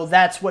 So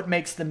that's what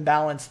makes them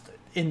balanced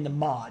in the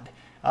mod.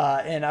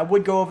 And I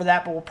would go over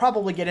that, but we'll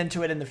probably get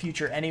into it in the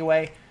future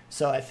anyway.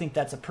 So I think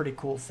that's a pretty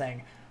cool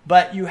thing.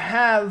 But you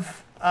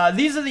have,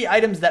 these are the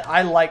items that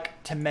I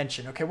like to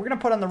mention. Okay, we're going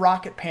to put on the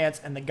rocket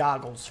pants and the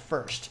goggles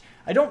first.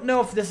 I don't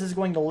know if this is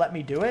going to let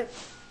me do it.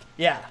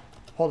 Yeah,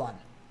 hold on.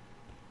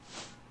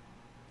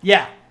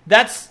 Yeah,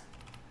 that's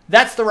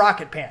the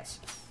rocket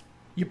pants.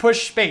 You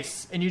push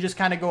space and you just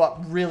kind of go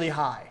up really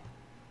high.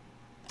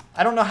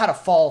 I don't know how to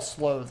fall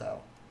slow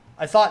though.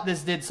 I thought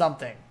this did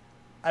something.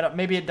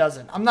 Maybe it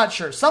doesn't. I'm not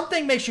sure.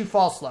 Something makes you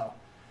fall slow.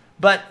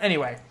 But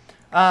anyway,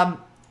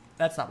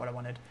 that's not what I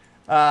wanted.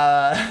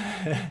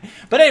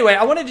 But anyway,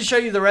 I wanted to show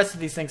you the rest of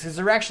these things because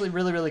they're actually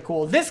really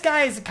cool. This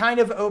guy is kind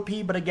of OP,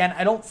 but again,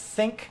 I don't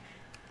think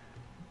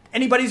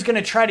anybody's going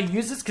to try to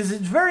use this because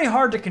it's very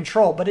hard to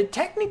control, but it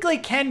technically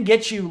can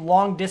get you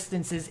long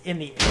distances in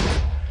the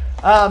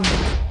air.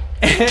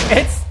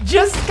 It's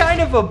just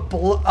kind of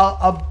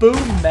a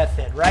boom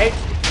method, right?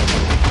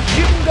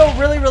 You can go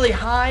really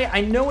high.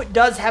 I know it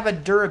does have a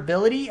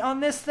durability on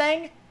this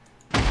thing,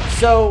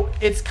 so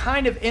it's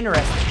kind of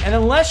interesting. And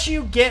unless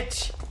you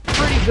get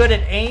pretty good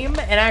at aim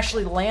and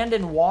actually land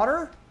in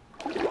water,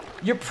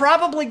 you're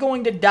probably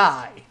going to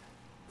die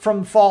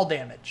from fall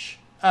damage.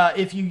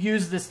 If you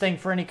use this thing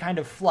for any kind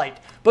of flight.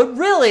 But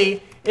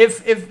really,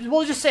 if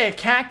we'll just say a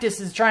cactus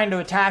is trying to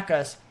attack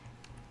us,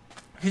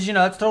 because, you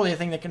know, that's totally a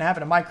thing that can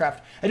happen in Minecraft,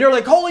 and you're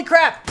like, holy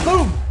crap,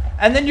 boom!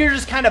 And then you're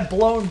just kind of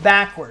blown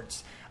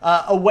backwards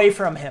away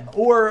from him.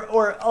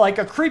 Or like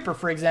a creeper,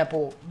 for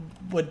example,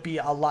 would be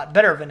a lot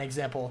better of an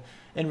example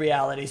in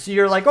reality. So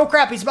you're like, oh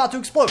crap, he's about to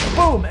explode,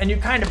 boom! And you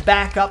kind of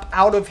back up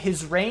out of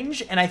his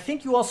range, and I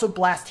think you also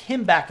blast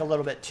him back a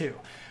little bit too.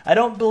 I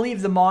don't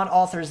believe the mod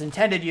authors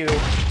intended you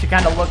to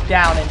kind of look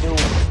down and do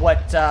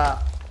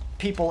what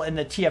people in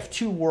the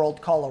TF2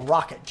 world call a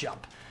rocket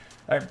jump.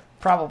 Or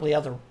probably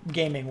other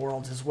gaming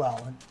worlds as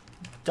well.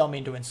 Don't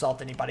mean to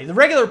insult anybody. The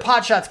regular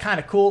pot shot's kind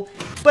of cool,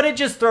 but it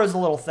just throws a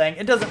little thing.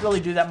 It doesn't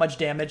really do that much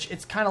damage.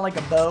 It's kind of like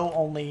a bow,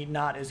 only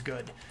not as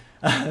good.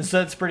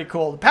 So it's pretty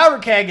cool. The powder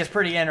keg is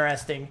pretty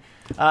interesting.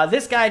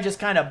 This guy just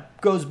kind of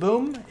goes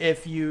boom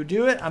if you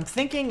do it. I'm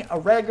thinking a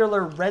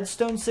regular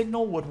redstone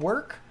signal would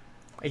work.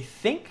 I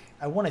think.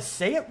 I want to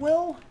say it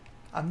will.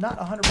 I'm not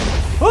 100%.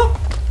 Oh!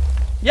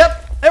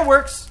 Yep, it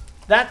works.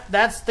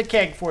 That's the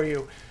keg for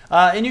you.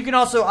 And you can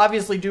also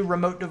obviously do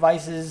remote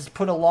devices,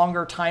 put a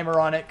longer timer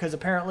on it, because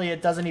apparently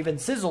it doesn't even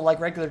sizzle like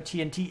regular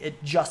TNT,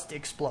 it just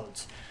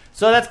explodes.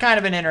 So that's kind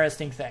of an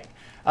interesting thing.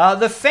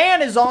 The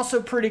fan is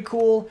also pretty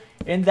cool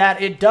in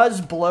that it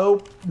does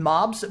blow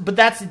mobs, but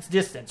that's its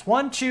distance.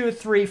 1, 2,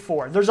 3,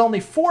 4. There's only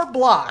 4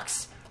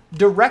 blocks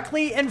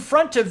directly in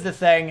front of the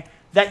thing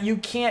that you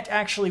can't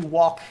actually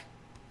walk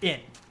in.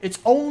 It's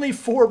only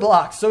 4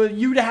 blocks, so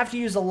you'd have to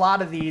use a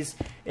lot of these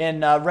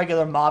in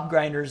regular mob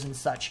grinders and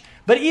such.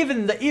 But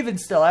even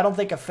still, I don't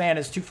think a fan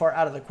is too far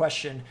out of the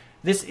question.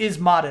 This is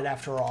modded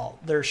after all.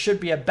 There should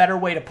be a better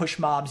way to push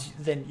mobs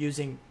than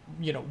using,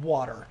 you know,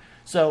 water.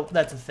 So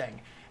that's a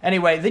thing.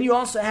 Anyway, then you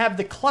also have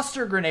the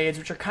cluster grenades,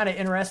 which are kind of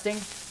interesting.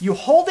 You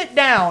hold it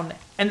down,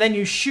 and then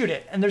you shoot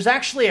it. And there's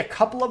actually a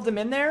couple of them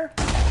in there.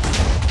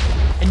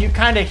 And you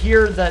kind of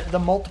hear the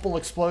multiple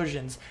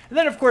explosions. And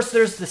then, of course,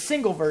 there's the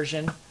single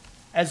version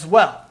as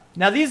well.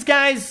 Now, these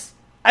guys,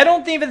 I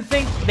don't even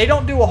think, they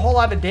don't do a whole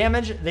lot of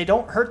damage. They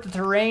don't hurt the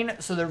terrain,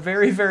 so they're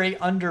very, very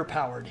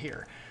underpowered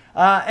here.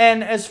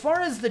 And as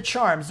far as the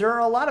charms, there are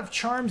a lot of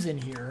charms in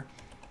here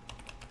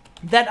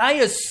that I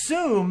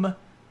assume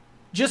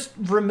just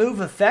remove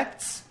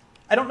effects.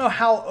 I don't know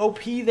how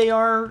OP they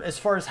are as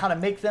far as how to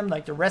make them,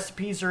 like the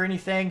recipes or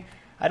anything.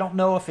 I don't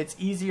know if it's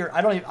easier.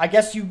 I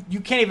guess you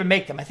can't even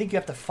make them. I think you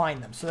have to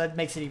find them, so that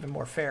makes it even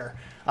more fair.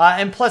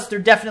 And plus, they're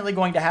definitely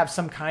going to have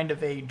some kind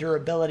of a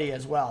durability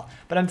as well.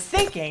 But I'm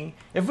thinking,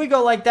 if we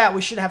go like that,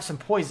 we should have some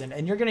poison.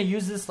 And you're going to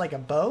use this like a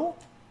bow?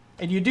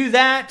 And you do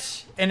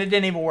that, and it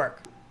didn't even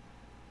work. Do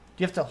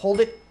you have to hold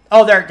it?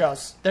 Oh, there it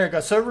goes. There it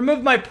goes. So it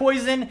removed my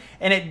poison,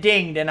 and it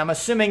dinged, and I'm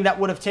assuming that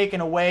would have taken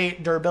away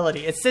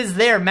durability. It says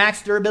there,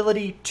 max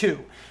durability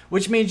 2,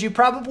 which means you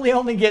probably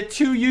only get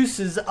 2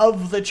 uses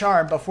of the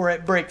charm before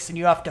it breaks, and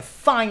you have to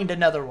find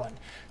another one.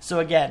 So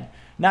again,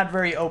 not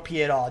very OP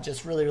at all,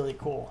 just really, really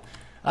cool.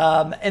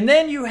 And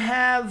then you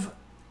have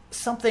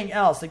something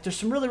else. Like, there's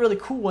some really, really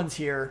cool ones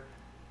here.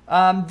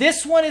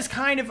 This one is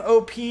kind of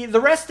OP. The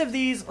rest of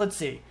these, let's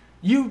see.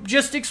 You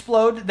just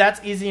explode.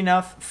 That's easy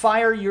enough.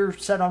 Fire, you're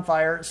set on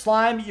fire.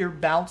 Slime, you're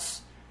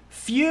bounce.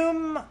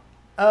 Fume,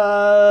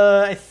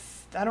 I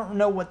don't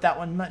know what that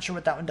one, I'm not sure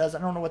what that one does. I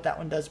don't know what that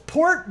one does.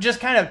 Port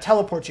just kind of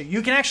teleports you.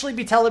 You can actually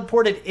be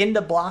teleported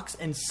into blocks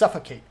and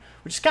suffocate,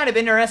 which is kind of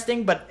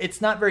interesting, but it's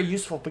not very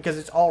useful because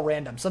it's all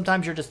random.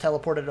 Sometimes you're just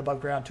teleported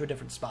above ground to a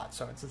different spot,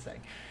 so it's a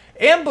thing.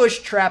 Ambush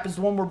trap is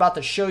the one we're about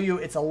to show you.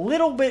 It's a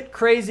little bit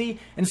crazy.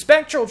 And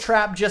spectral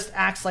trap just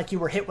acts like you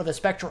were hit with a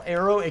spectral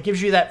arrow. It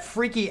gives you that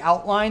freaky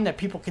outline that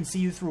people can see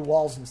you through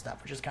walls and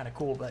stuff, which is kind of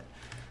cool, but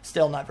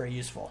still not very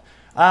useful.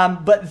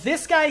 But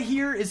this guy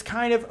here is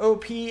kind of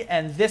OP,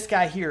 and this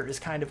guy here is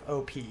kind of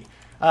OP.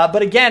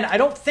 But again, I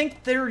don't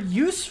think they're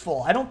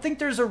useful. I don't think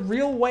there's a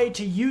real way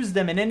to use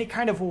them in any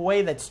kind of a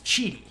way that's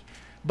cheaty.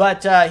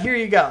 But here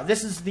you go.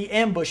 This is the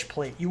ambush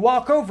plate. You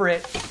walk over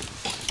it,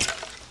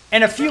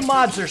 and a few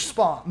mobs are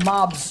spawned.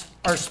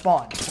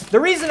 The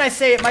reason I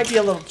say it might be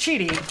a little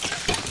cheaty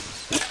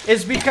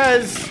is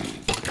because...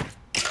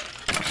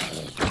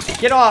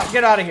 Get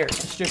out of here,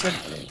 stupid.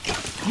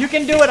 You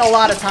can do it a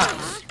lot of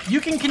times.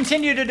 You can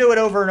continue to do it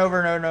over and over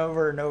and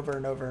over and over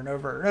and over and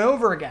over and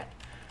over again.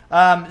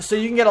 So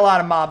you can get a lot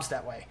of mobs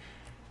that way.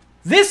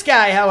 This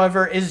guy,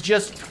 however, is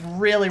just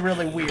really,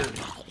 really weird.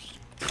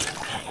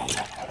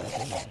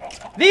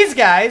 These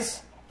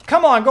guys,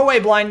 come on, go away,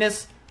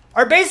 blindness,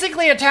 are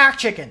basically attack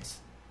chickens.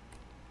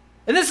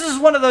 And this is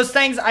one of those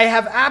things I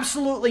have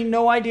absolutely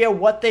no idea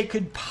what they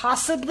could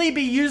possibly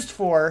be used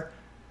for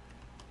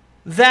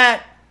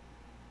that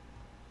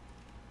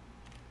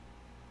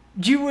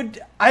you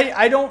would...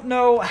 I don't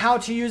know how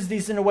to use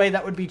these in a way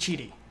that would be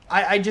cheaty.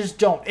 I just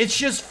don't. It's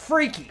just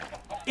freaky.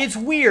 It's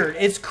weird.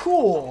 It's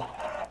cool.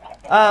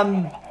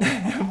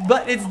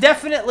 But it's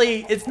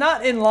definitely, it's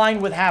not in line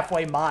with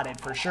halfway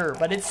modded for sure,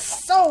 but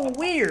it's so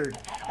weird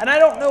and I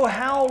don't know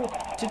how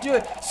to do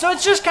it. So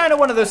it's just kind of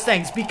one of those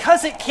things.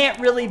 Because it can't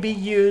really be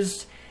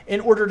used in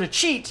order to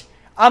cheat,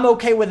 I'm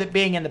okay with it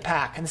being in the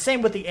pack. And the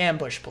same with the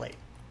ambush plate.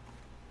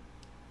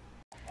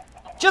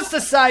 Just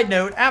a side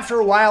note, after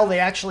a while they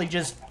actually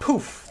just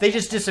poof, they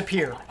just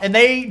disappear. And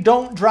they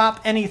don't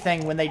drop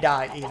anything when they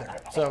die either.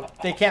 So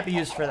they can't be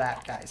used for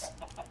that, guys.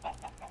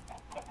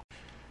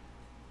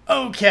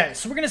 Okay,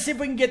 so we're going to see if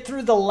we can get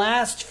through the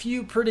last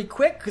few pretty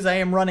quick because I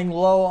am running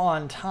low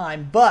on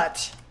time.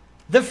 But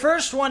the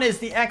first one is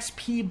the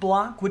XP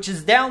block, which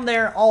is down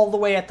there all the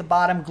way at the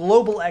bottom,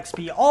 global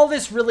XP. All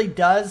this really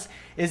does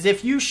is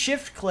if you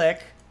shift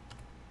click,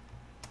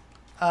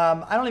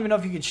 I don't even know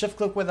if you can shift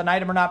click with an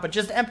item or not, but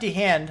just empty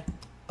hand.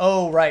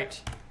 Oh,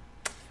 right.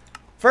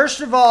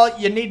 First of all,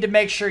 you need to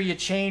make sure you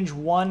change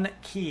one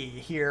key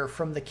here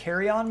from the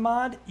carry-on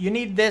mod. You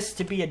need this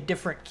to be a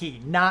different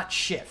key, not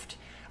shift.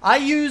 I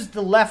use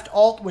the left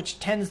alt, which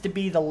tends to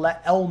be the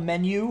L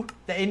menu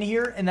in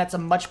here, and that's a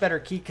much better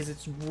key because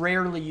it's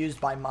rarely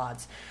used by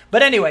mods.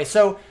 But anyway,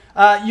 so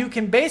you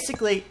can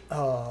basically,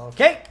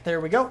 okay,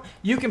 there we go.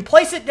 You can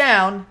place it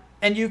down,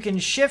 and you can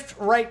shift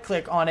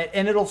right-click on it,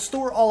 and it'll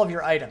store all of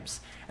your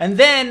items. And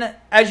then,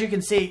 as you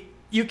can see,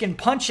 you can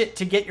punch it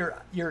to get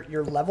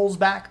your levels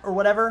back or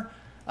whatever,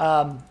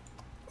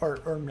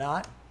 or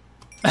not.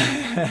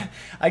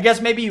 I guess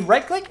maybe you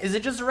right click. Is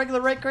it just a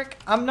regular right click?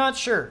 I'm not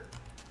sure,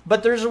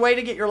 but there's a way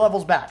to get your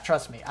levels back.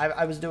 Trust me,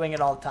 I was doing it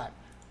all the time.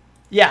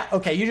 Yeah,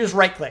 okay, you just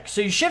right click.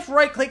 So you shift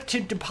right click to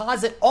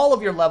deposit all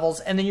of your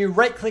levels, and then you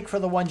right click for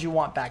the ones you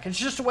want back. It's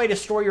just a way to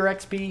store your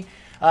XP.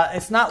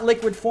 It's not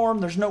liquid form.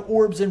 There's no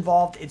orbs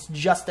involved. It's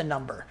just a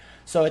number.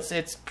 So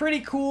it's pretty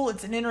cool.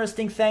 It's an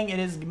interesting thing. It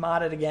is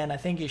modded again. I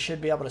think you should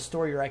be able to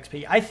store your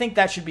XP. I think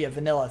that should be a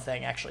vanilla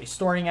thing, actually.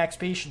 Storing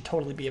XP should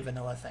totally be a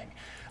vanilla thing.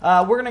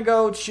 We're going to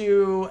go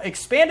to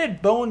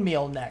Expanded Bone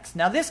Meal next.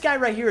 Now, this guy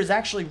right here is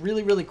actually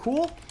really, really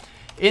cool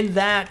in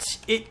that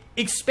it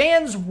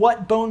expands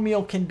what bone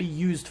meal can be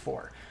used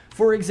for.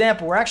 For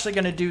example, we're actually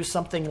going to do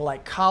something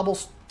like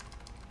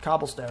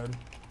cobblestone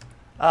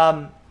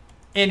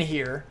in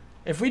here.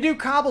 If we do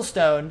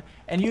cobblestone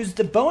and use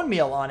the bone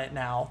meal on it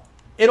now,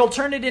 it'll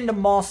turn it into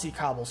mossy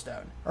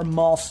cobblestone, or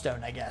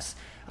mossstone, I guess.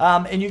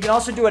 And you can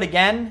also do it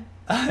again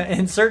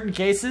in certain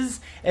cases,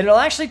 and it'll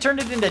actually turn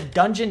it into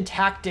dungeon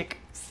tactic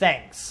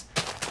things.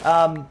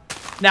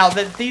 Now,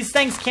 these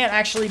things can't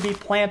actually be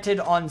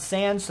planted on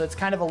sand, so it's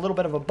kind of a little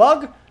bit of a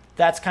bug.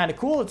 That's kind of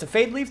cool. It's a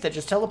fade leaf that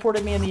just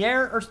teleported me in the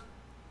air,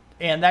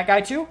 and that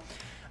guy too.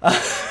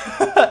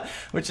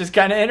 Which is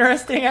kind of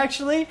interesting,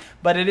 actually,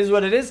 but it is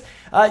what it is.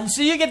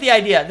 So you get the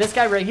idea. This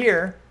guy right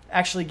here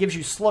actually gives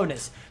you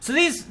slowness. So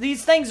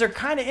these things are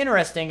kind of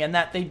interesting in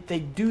that they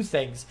do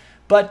things.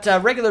 But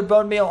regular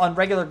bone meal on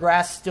regular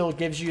grass still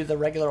gives you the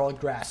regular old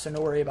grass, so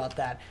no worry about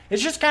that.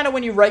 It's just kind of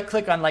when you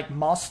right-click on, like,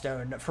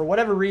 mossstone, for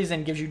whatever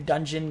reason, gives you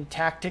dungeon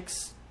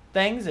tactics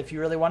things. If you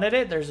really wanted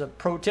it, there's a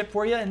pro tip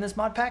for you in this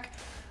mod pack.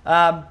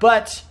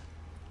 But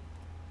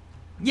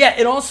yeah,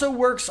 it also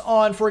works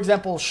on, for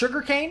example,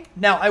 sugarcane.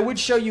 Now, I would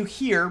show you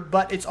here,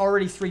 but it's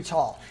already 3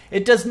 tall.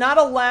 It does not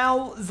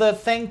allow the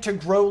thing to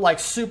grow,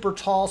 like, super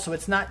tall, so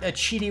it's not a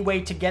cheaty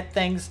way to get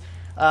things.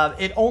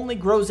 It only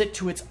grows it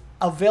to its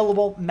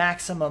available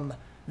maximum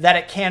that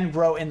it can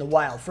grow in the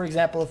wild. For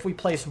example, if we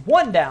place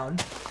 1 down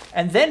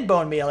and then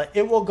bone meal it,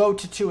 it will go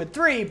to 2 and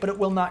 3, but it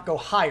will not go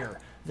higher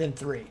than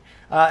 3.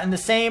 And the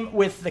same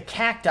with the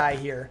cacti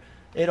here.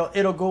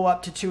 It'll go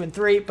up to 2 and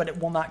 3, but it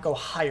will not go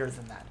higher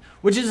than that,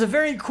 which is a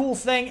very cool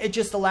thing. It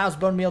just allows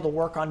bone meal to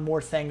work on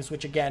more things,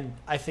 which again,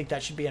 I think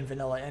that should be in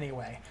vanilla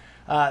anyway.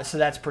 So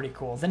that's pretty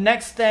cool. The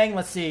next thing,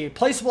 let's see,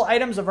 placeable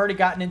items I've already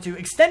gotten into.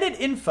 Extended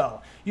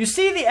info. You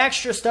see the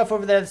extra stuff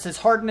over there that says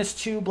hardness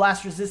 2,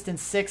 blast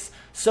resistance 6,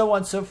 so on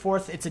and so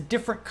forth. It's a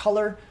different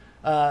color,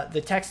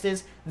 the text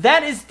is.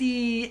 That is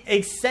the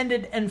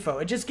extended info.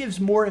 It just gives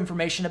more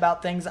information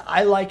about things.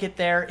 I like it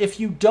there. If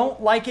you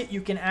don't like it, you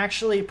can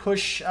actually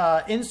push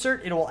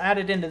insert. It will add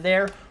it into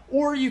there.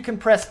 Or you can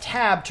press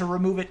tab to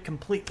remove it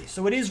completely.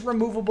 So it is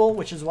removable,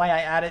 which is why I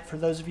add it. For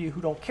those of you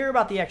who don't care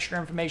about the extra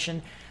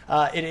information,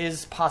 it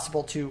is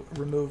possible to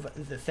remove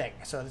the thing.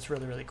 So that's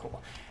really, really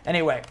cool.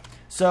 Anyway,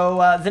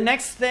 so the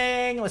next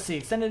thing, let's see,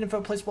 extended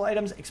info, placeable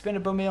items,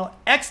 expanded bone meal.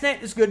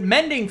 XNet is good,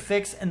 mending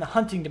fix, and the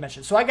hunting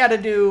dimension. So I got to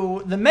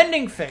do the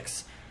mending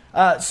fix.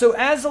 So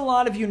as a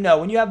lot of you know,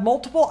 when you have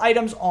multiple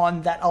items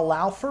on that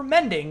allow for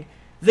mending,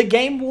 the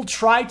game will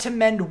try to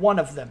mend one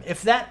of them.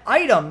 If that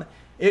item,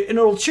 and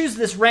it'll choose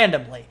this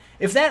randomly,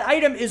 if that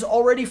item is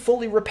already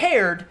fully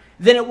repaired,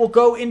 then it will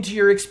go into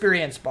your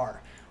experience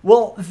bar.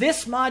 Well,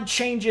 this mod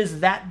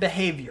changes that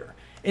behavior.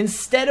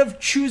 Instead of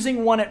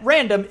choosing one at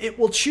random, it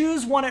will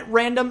choose one at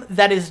random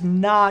that is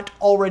not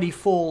already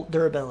full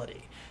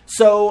durability.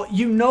 So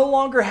you no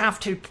longer have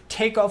to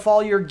take off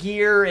all your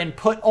gear and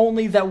put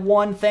only that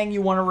one thing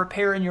you want to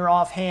repair in your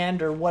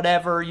offhand or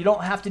whatever. You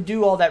don't have to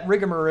do all that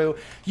rigmarole.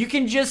 You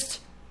can just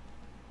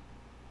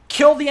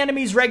kill the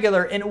enemies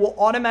regular and it will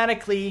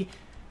automatically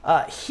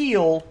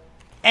heal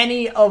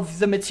any of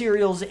the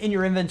materials in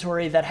your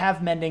inventory that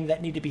have mending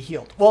that need to be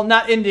healed. Well,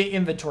 not in the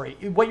inventory.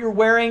 What you're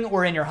wearing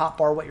or in your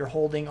hotbar, what you're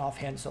holding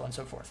offhand, so on and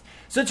so forth.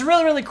 So it's a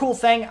really, really cool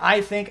thing.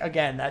 I think,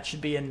 again, that should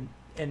be in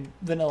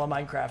vanilla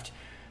Minecraft.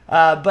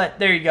 But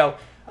there you go.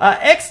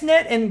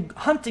 XNet and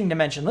hunting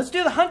dimension. Let's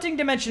do the hunting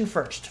dimension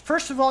first.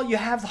 First of all, you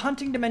have the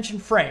hunting dimension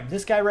frame.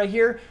 This guy right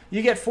here,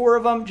 you get 4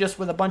 of them just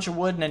with a bunch of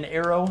wood and an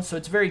arrow. So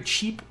it's a very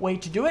cheap way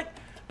to do it.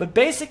 But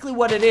basically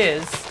what it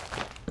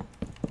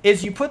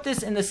is you put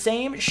this in the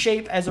same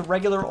shape as a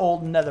regular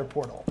old nether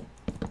portal.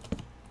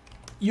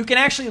 You can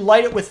actually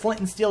light it with flint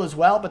and steel as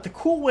well, but the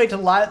cool way to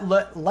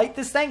light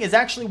this thing is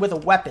actually with a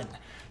weapon.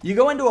 You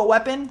go into a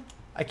weapon.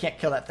 I can't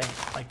kill that thing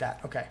like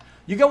that. Okay.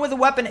 You go with a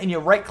weapon and you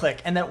right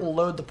click and that will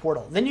load the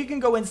portal. Then you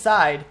can go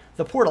inside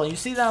the portal. You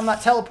see that I'm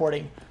not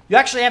teleporting. You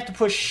actually have to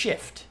push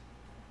shift.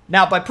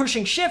 Now by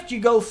pushing shift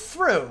you go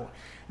through.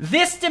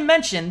 This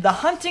dimension, the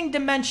hunting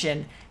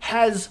dimension,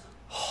 has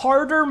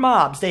harder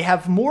mobs. They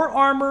have more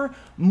armor,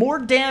 more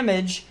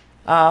damage,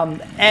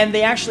 and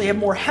they actually have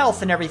more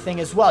health and everything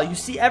as well. You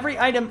see every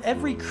item,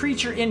 every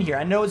creature in here.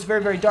 I know it's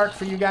very, very dark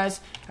for you guys.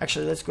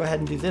 Actually, let's go ahead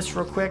and do this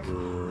real quick.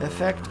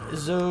 Effect,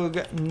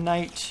 Xogue,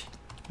 night,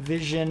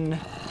 vision,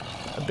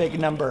 a big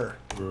number.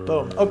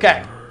 Boom.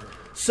 Okay.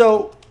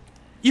 So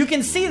you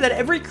can see that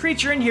every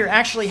creature in here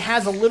actually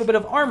has a little bit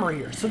of armor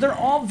here. So they're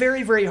all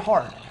very, very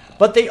hard.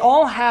 But they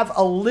all have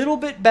a little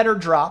bit better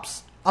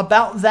drops,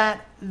 about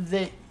that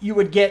you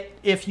would get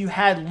if you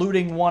had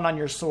looting 1 on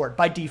your sword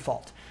by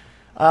default.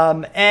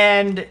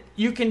 And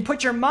you can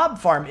put your mob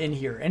farm in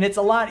here, and it's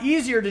a lot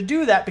easier to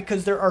do that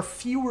because there are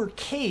fewer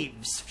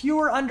caves,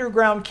 fewer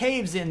underground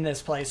caves in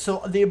this place.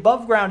 So the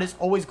above ground is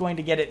always going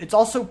to get it. It's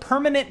also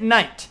permanent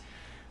night,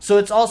 so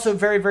it's also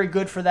very, very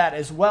good for that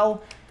as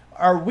well.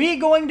 Are we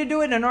going to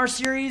do it in our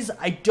series?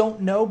 I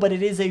don't know, but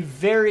it is a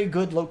very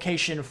good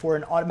location for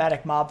an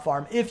automatic mob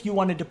farm if you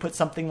wanted to put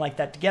something like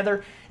that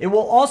together. It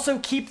will also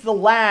keep the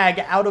lag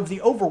out of the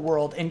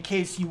overworld in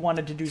case you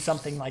wanted to do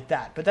something like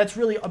that. But that's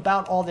really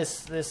about all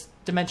this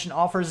dimension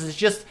offers, is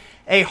just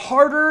a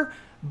harder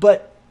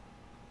but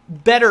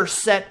better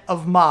set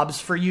of mobs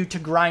for you to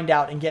grind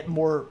out and get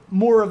more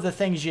of the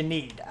things you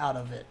need out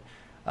of it.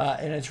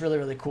 And it's really,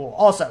 really cool.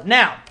 Also,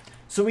 now,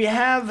 so we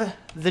have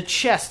the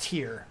chest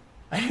here.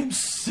 I am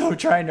so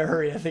trying to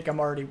hurry. I think I'm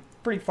already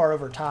pretty far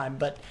over time,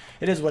 but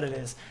it is what it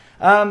is.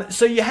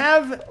 So you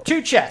have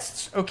 2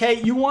 chests, okay?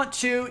 You want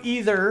to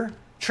either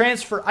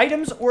transfer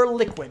items or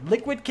liquid.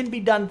 Liquid can be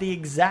done the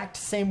exact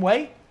same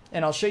way,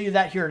 and I'll show you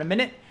that here in a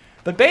minute.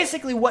 But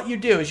basically what you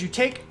do is you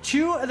take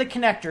 2 of the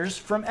connectors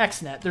from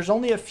XNet. There's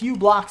only a few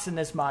blocks in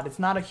this mod. It's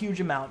not a huge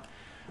amount.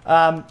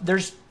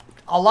 There's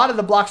a lot of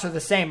the blocks are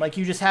the same. Like,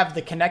 you just have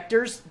the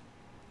connectors.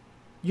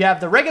 You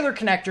have the regular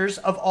connectors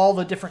of all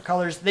the different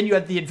colors, then you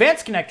have the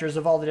advanced connectors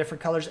of all the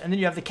different colors, and then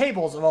you have the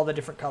cables of all the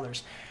different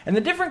colors. And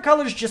the different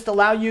colors just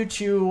allow you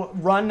to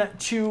run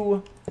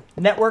 2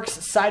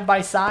 networks side by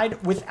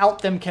side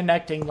without them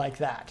connecting like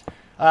that.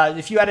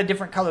 If you had a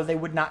different color, they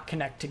would not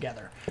connect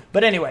together.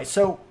 But anyway,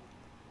 so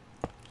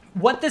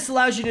what this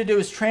allows you to do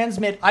is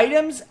transmit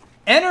items,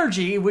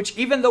 energy, which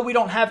even though we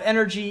don't have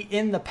energy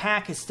in the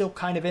pack is still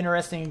kind of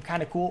interesting and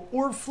kind of cool,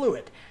 or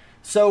fluid.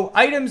 So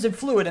items and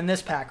fluid in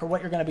this pack are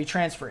what you're going to be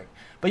transferring.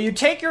 But you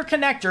take your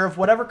connector of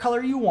whatever color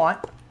you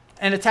want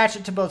and attach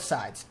it to both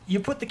sides.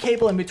 You put the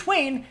cable in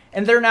between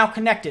and they're now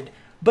connected.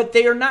 But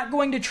they are not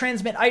going to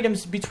transmit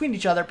items between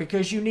each other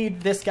because you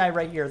need this guy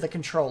right here, the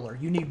controller.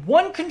 You need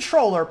 1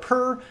 controller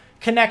per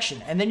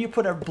connection, and then you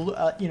put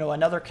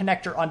another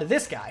connector onto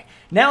this guy.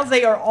 Now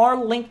they are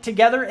all linked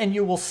together and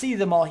you will see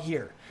them all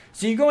here.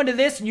 So you go into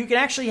this and you can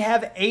actually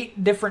have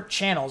 8 different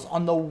channels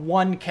on the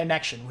 1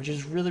 connection, which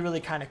is really,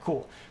 really kind of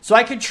cool. So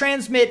I could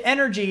transmit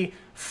energy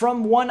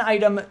from one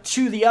item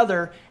to the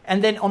other,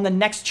 and then on the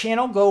next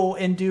channel go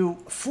and do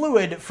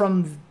fluid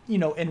from,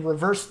 and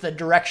reverse the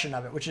direction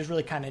of it, which is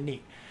really kind of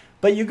neat.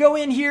 But you go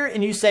in here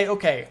and you say,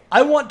 okay,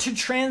 I want to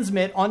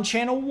transmit on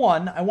channel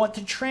 1, I want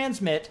to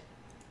transmit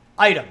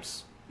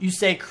items. You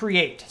say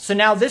create. So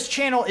now this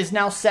channel is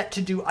now set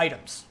to do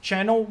items.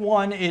 Channel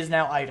 1 is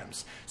now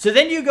items. So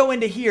then you go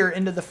into here,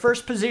 into the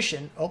first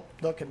position. Oh,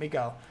 look at me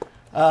go.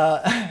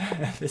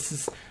 This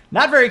is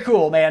not very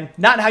cool, man.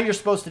 Not how you're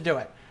supposed to do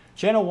it.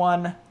 Channel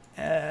 1,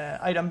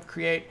 item,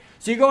 create.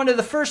 So you go into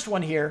the first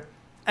one here,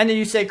 and then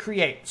you say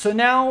create. So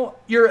now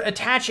you're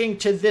attaching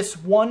to this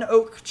 1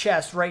 oak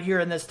chest right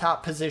here in this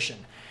top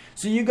position.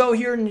 So you go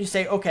here and you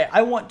say, okay,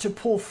 I want to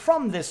pull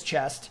from this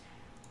chest.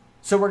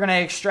 So we're going to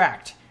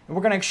extract. And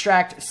we're going to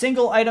extract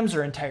single items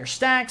or entire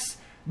stacks,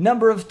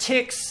 number of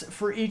ticks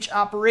for each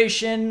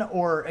operation,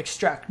 or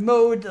extract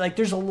mode. Like,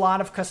 there's a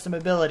lot of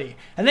customability.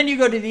 And then you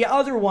go to the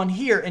other one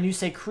here and you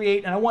say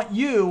create, and I want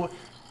you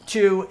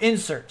to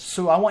insert.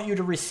 So I want you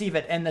to receive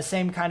it, and the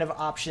same kind of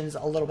options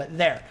a little bit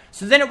there.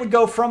 So then it would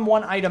go from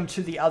one item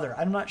to the other.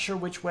 I'm not sure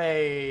which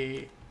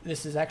way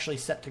this is actually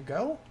set to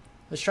go.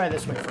 Let's try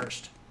this way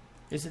first.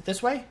 Is it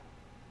this way?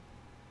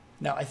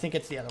 No, I think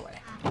it's the other way.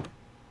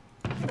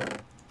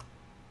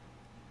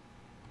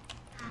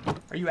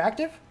 Are you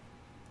active?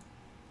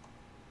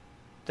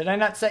 Did I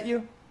not set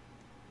you?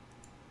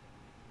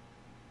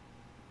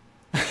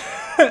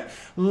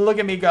 Look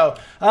at me go.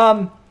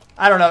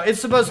 I don't know. It's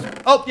supposed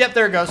to... Oh, yep,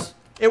 there it goes.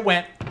 It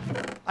went.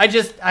 I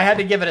had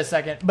to give it a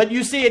second. But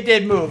you see it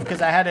did move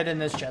because I had it in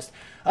this chest.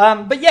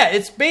 But yeah,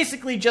 it's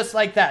basically just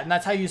like that. And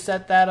that's how you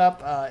set that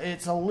up.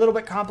 It's a little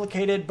bit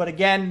complicated. But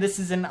again, this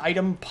is an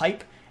item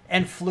pipe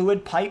and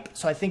fluid pipe.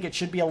 So I think it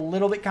should be a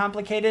little bit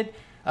complicated.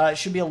 It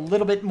should be a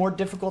little bit more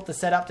difficult to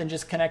set up than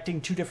just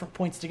connecting 2 different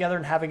points together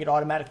and having it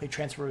automatically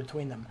transfer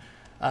between them.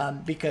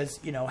 Because,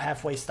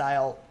 halfway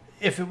style,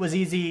 if it was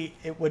easy,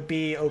 it would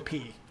be OP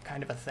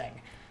kind of a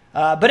thing.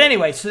 But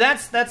anyway, so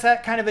that's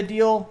that kind of a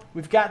deal.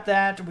 We've got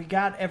that. We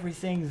got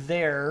everything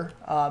there.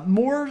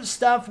 More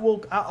stuff.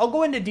 I'll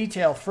go into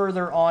detail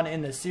further on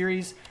in the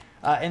series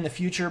in the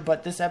future,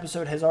 but this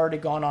episode has already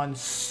gone on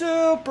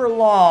super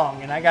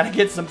long, and I got to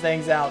get some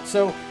things out.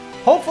 So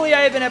hopefully I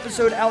have an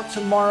episode out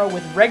tomorrow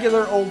with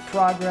regular old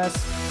progress.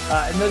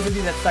 And those of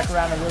you that stuck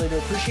around, I really do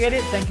appreciate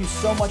it. Thank you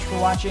so much for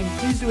watching.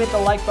 Please do hit the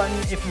like button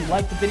if you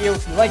like the video,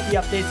 if you like the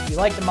updates, if you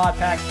like the mod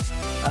pack.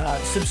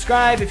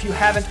 Subscribe if you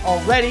haven't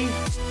already.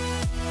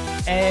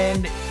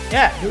 And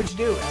yeah, do what you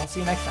do, and I'll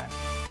see you next time.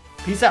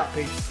 Peace out,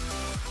 peeps.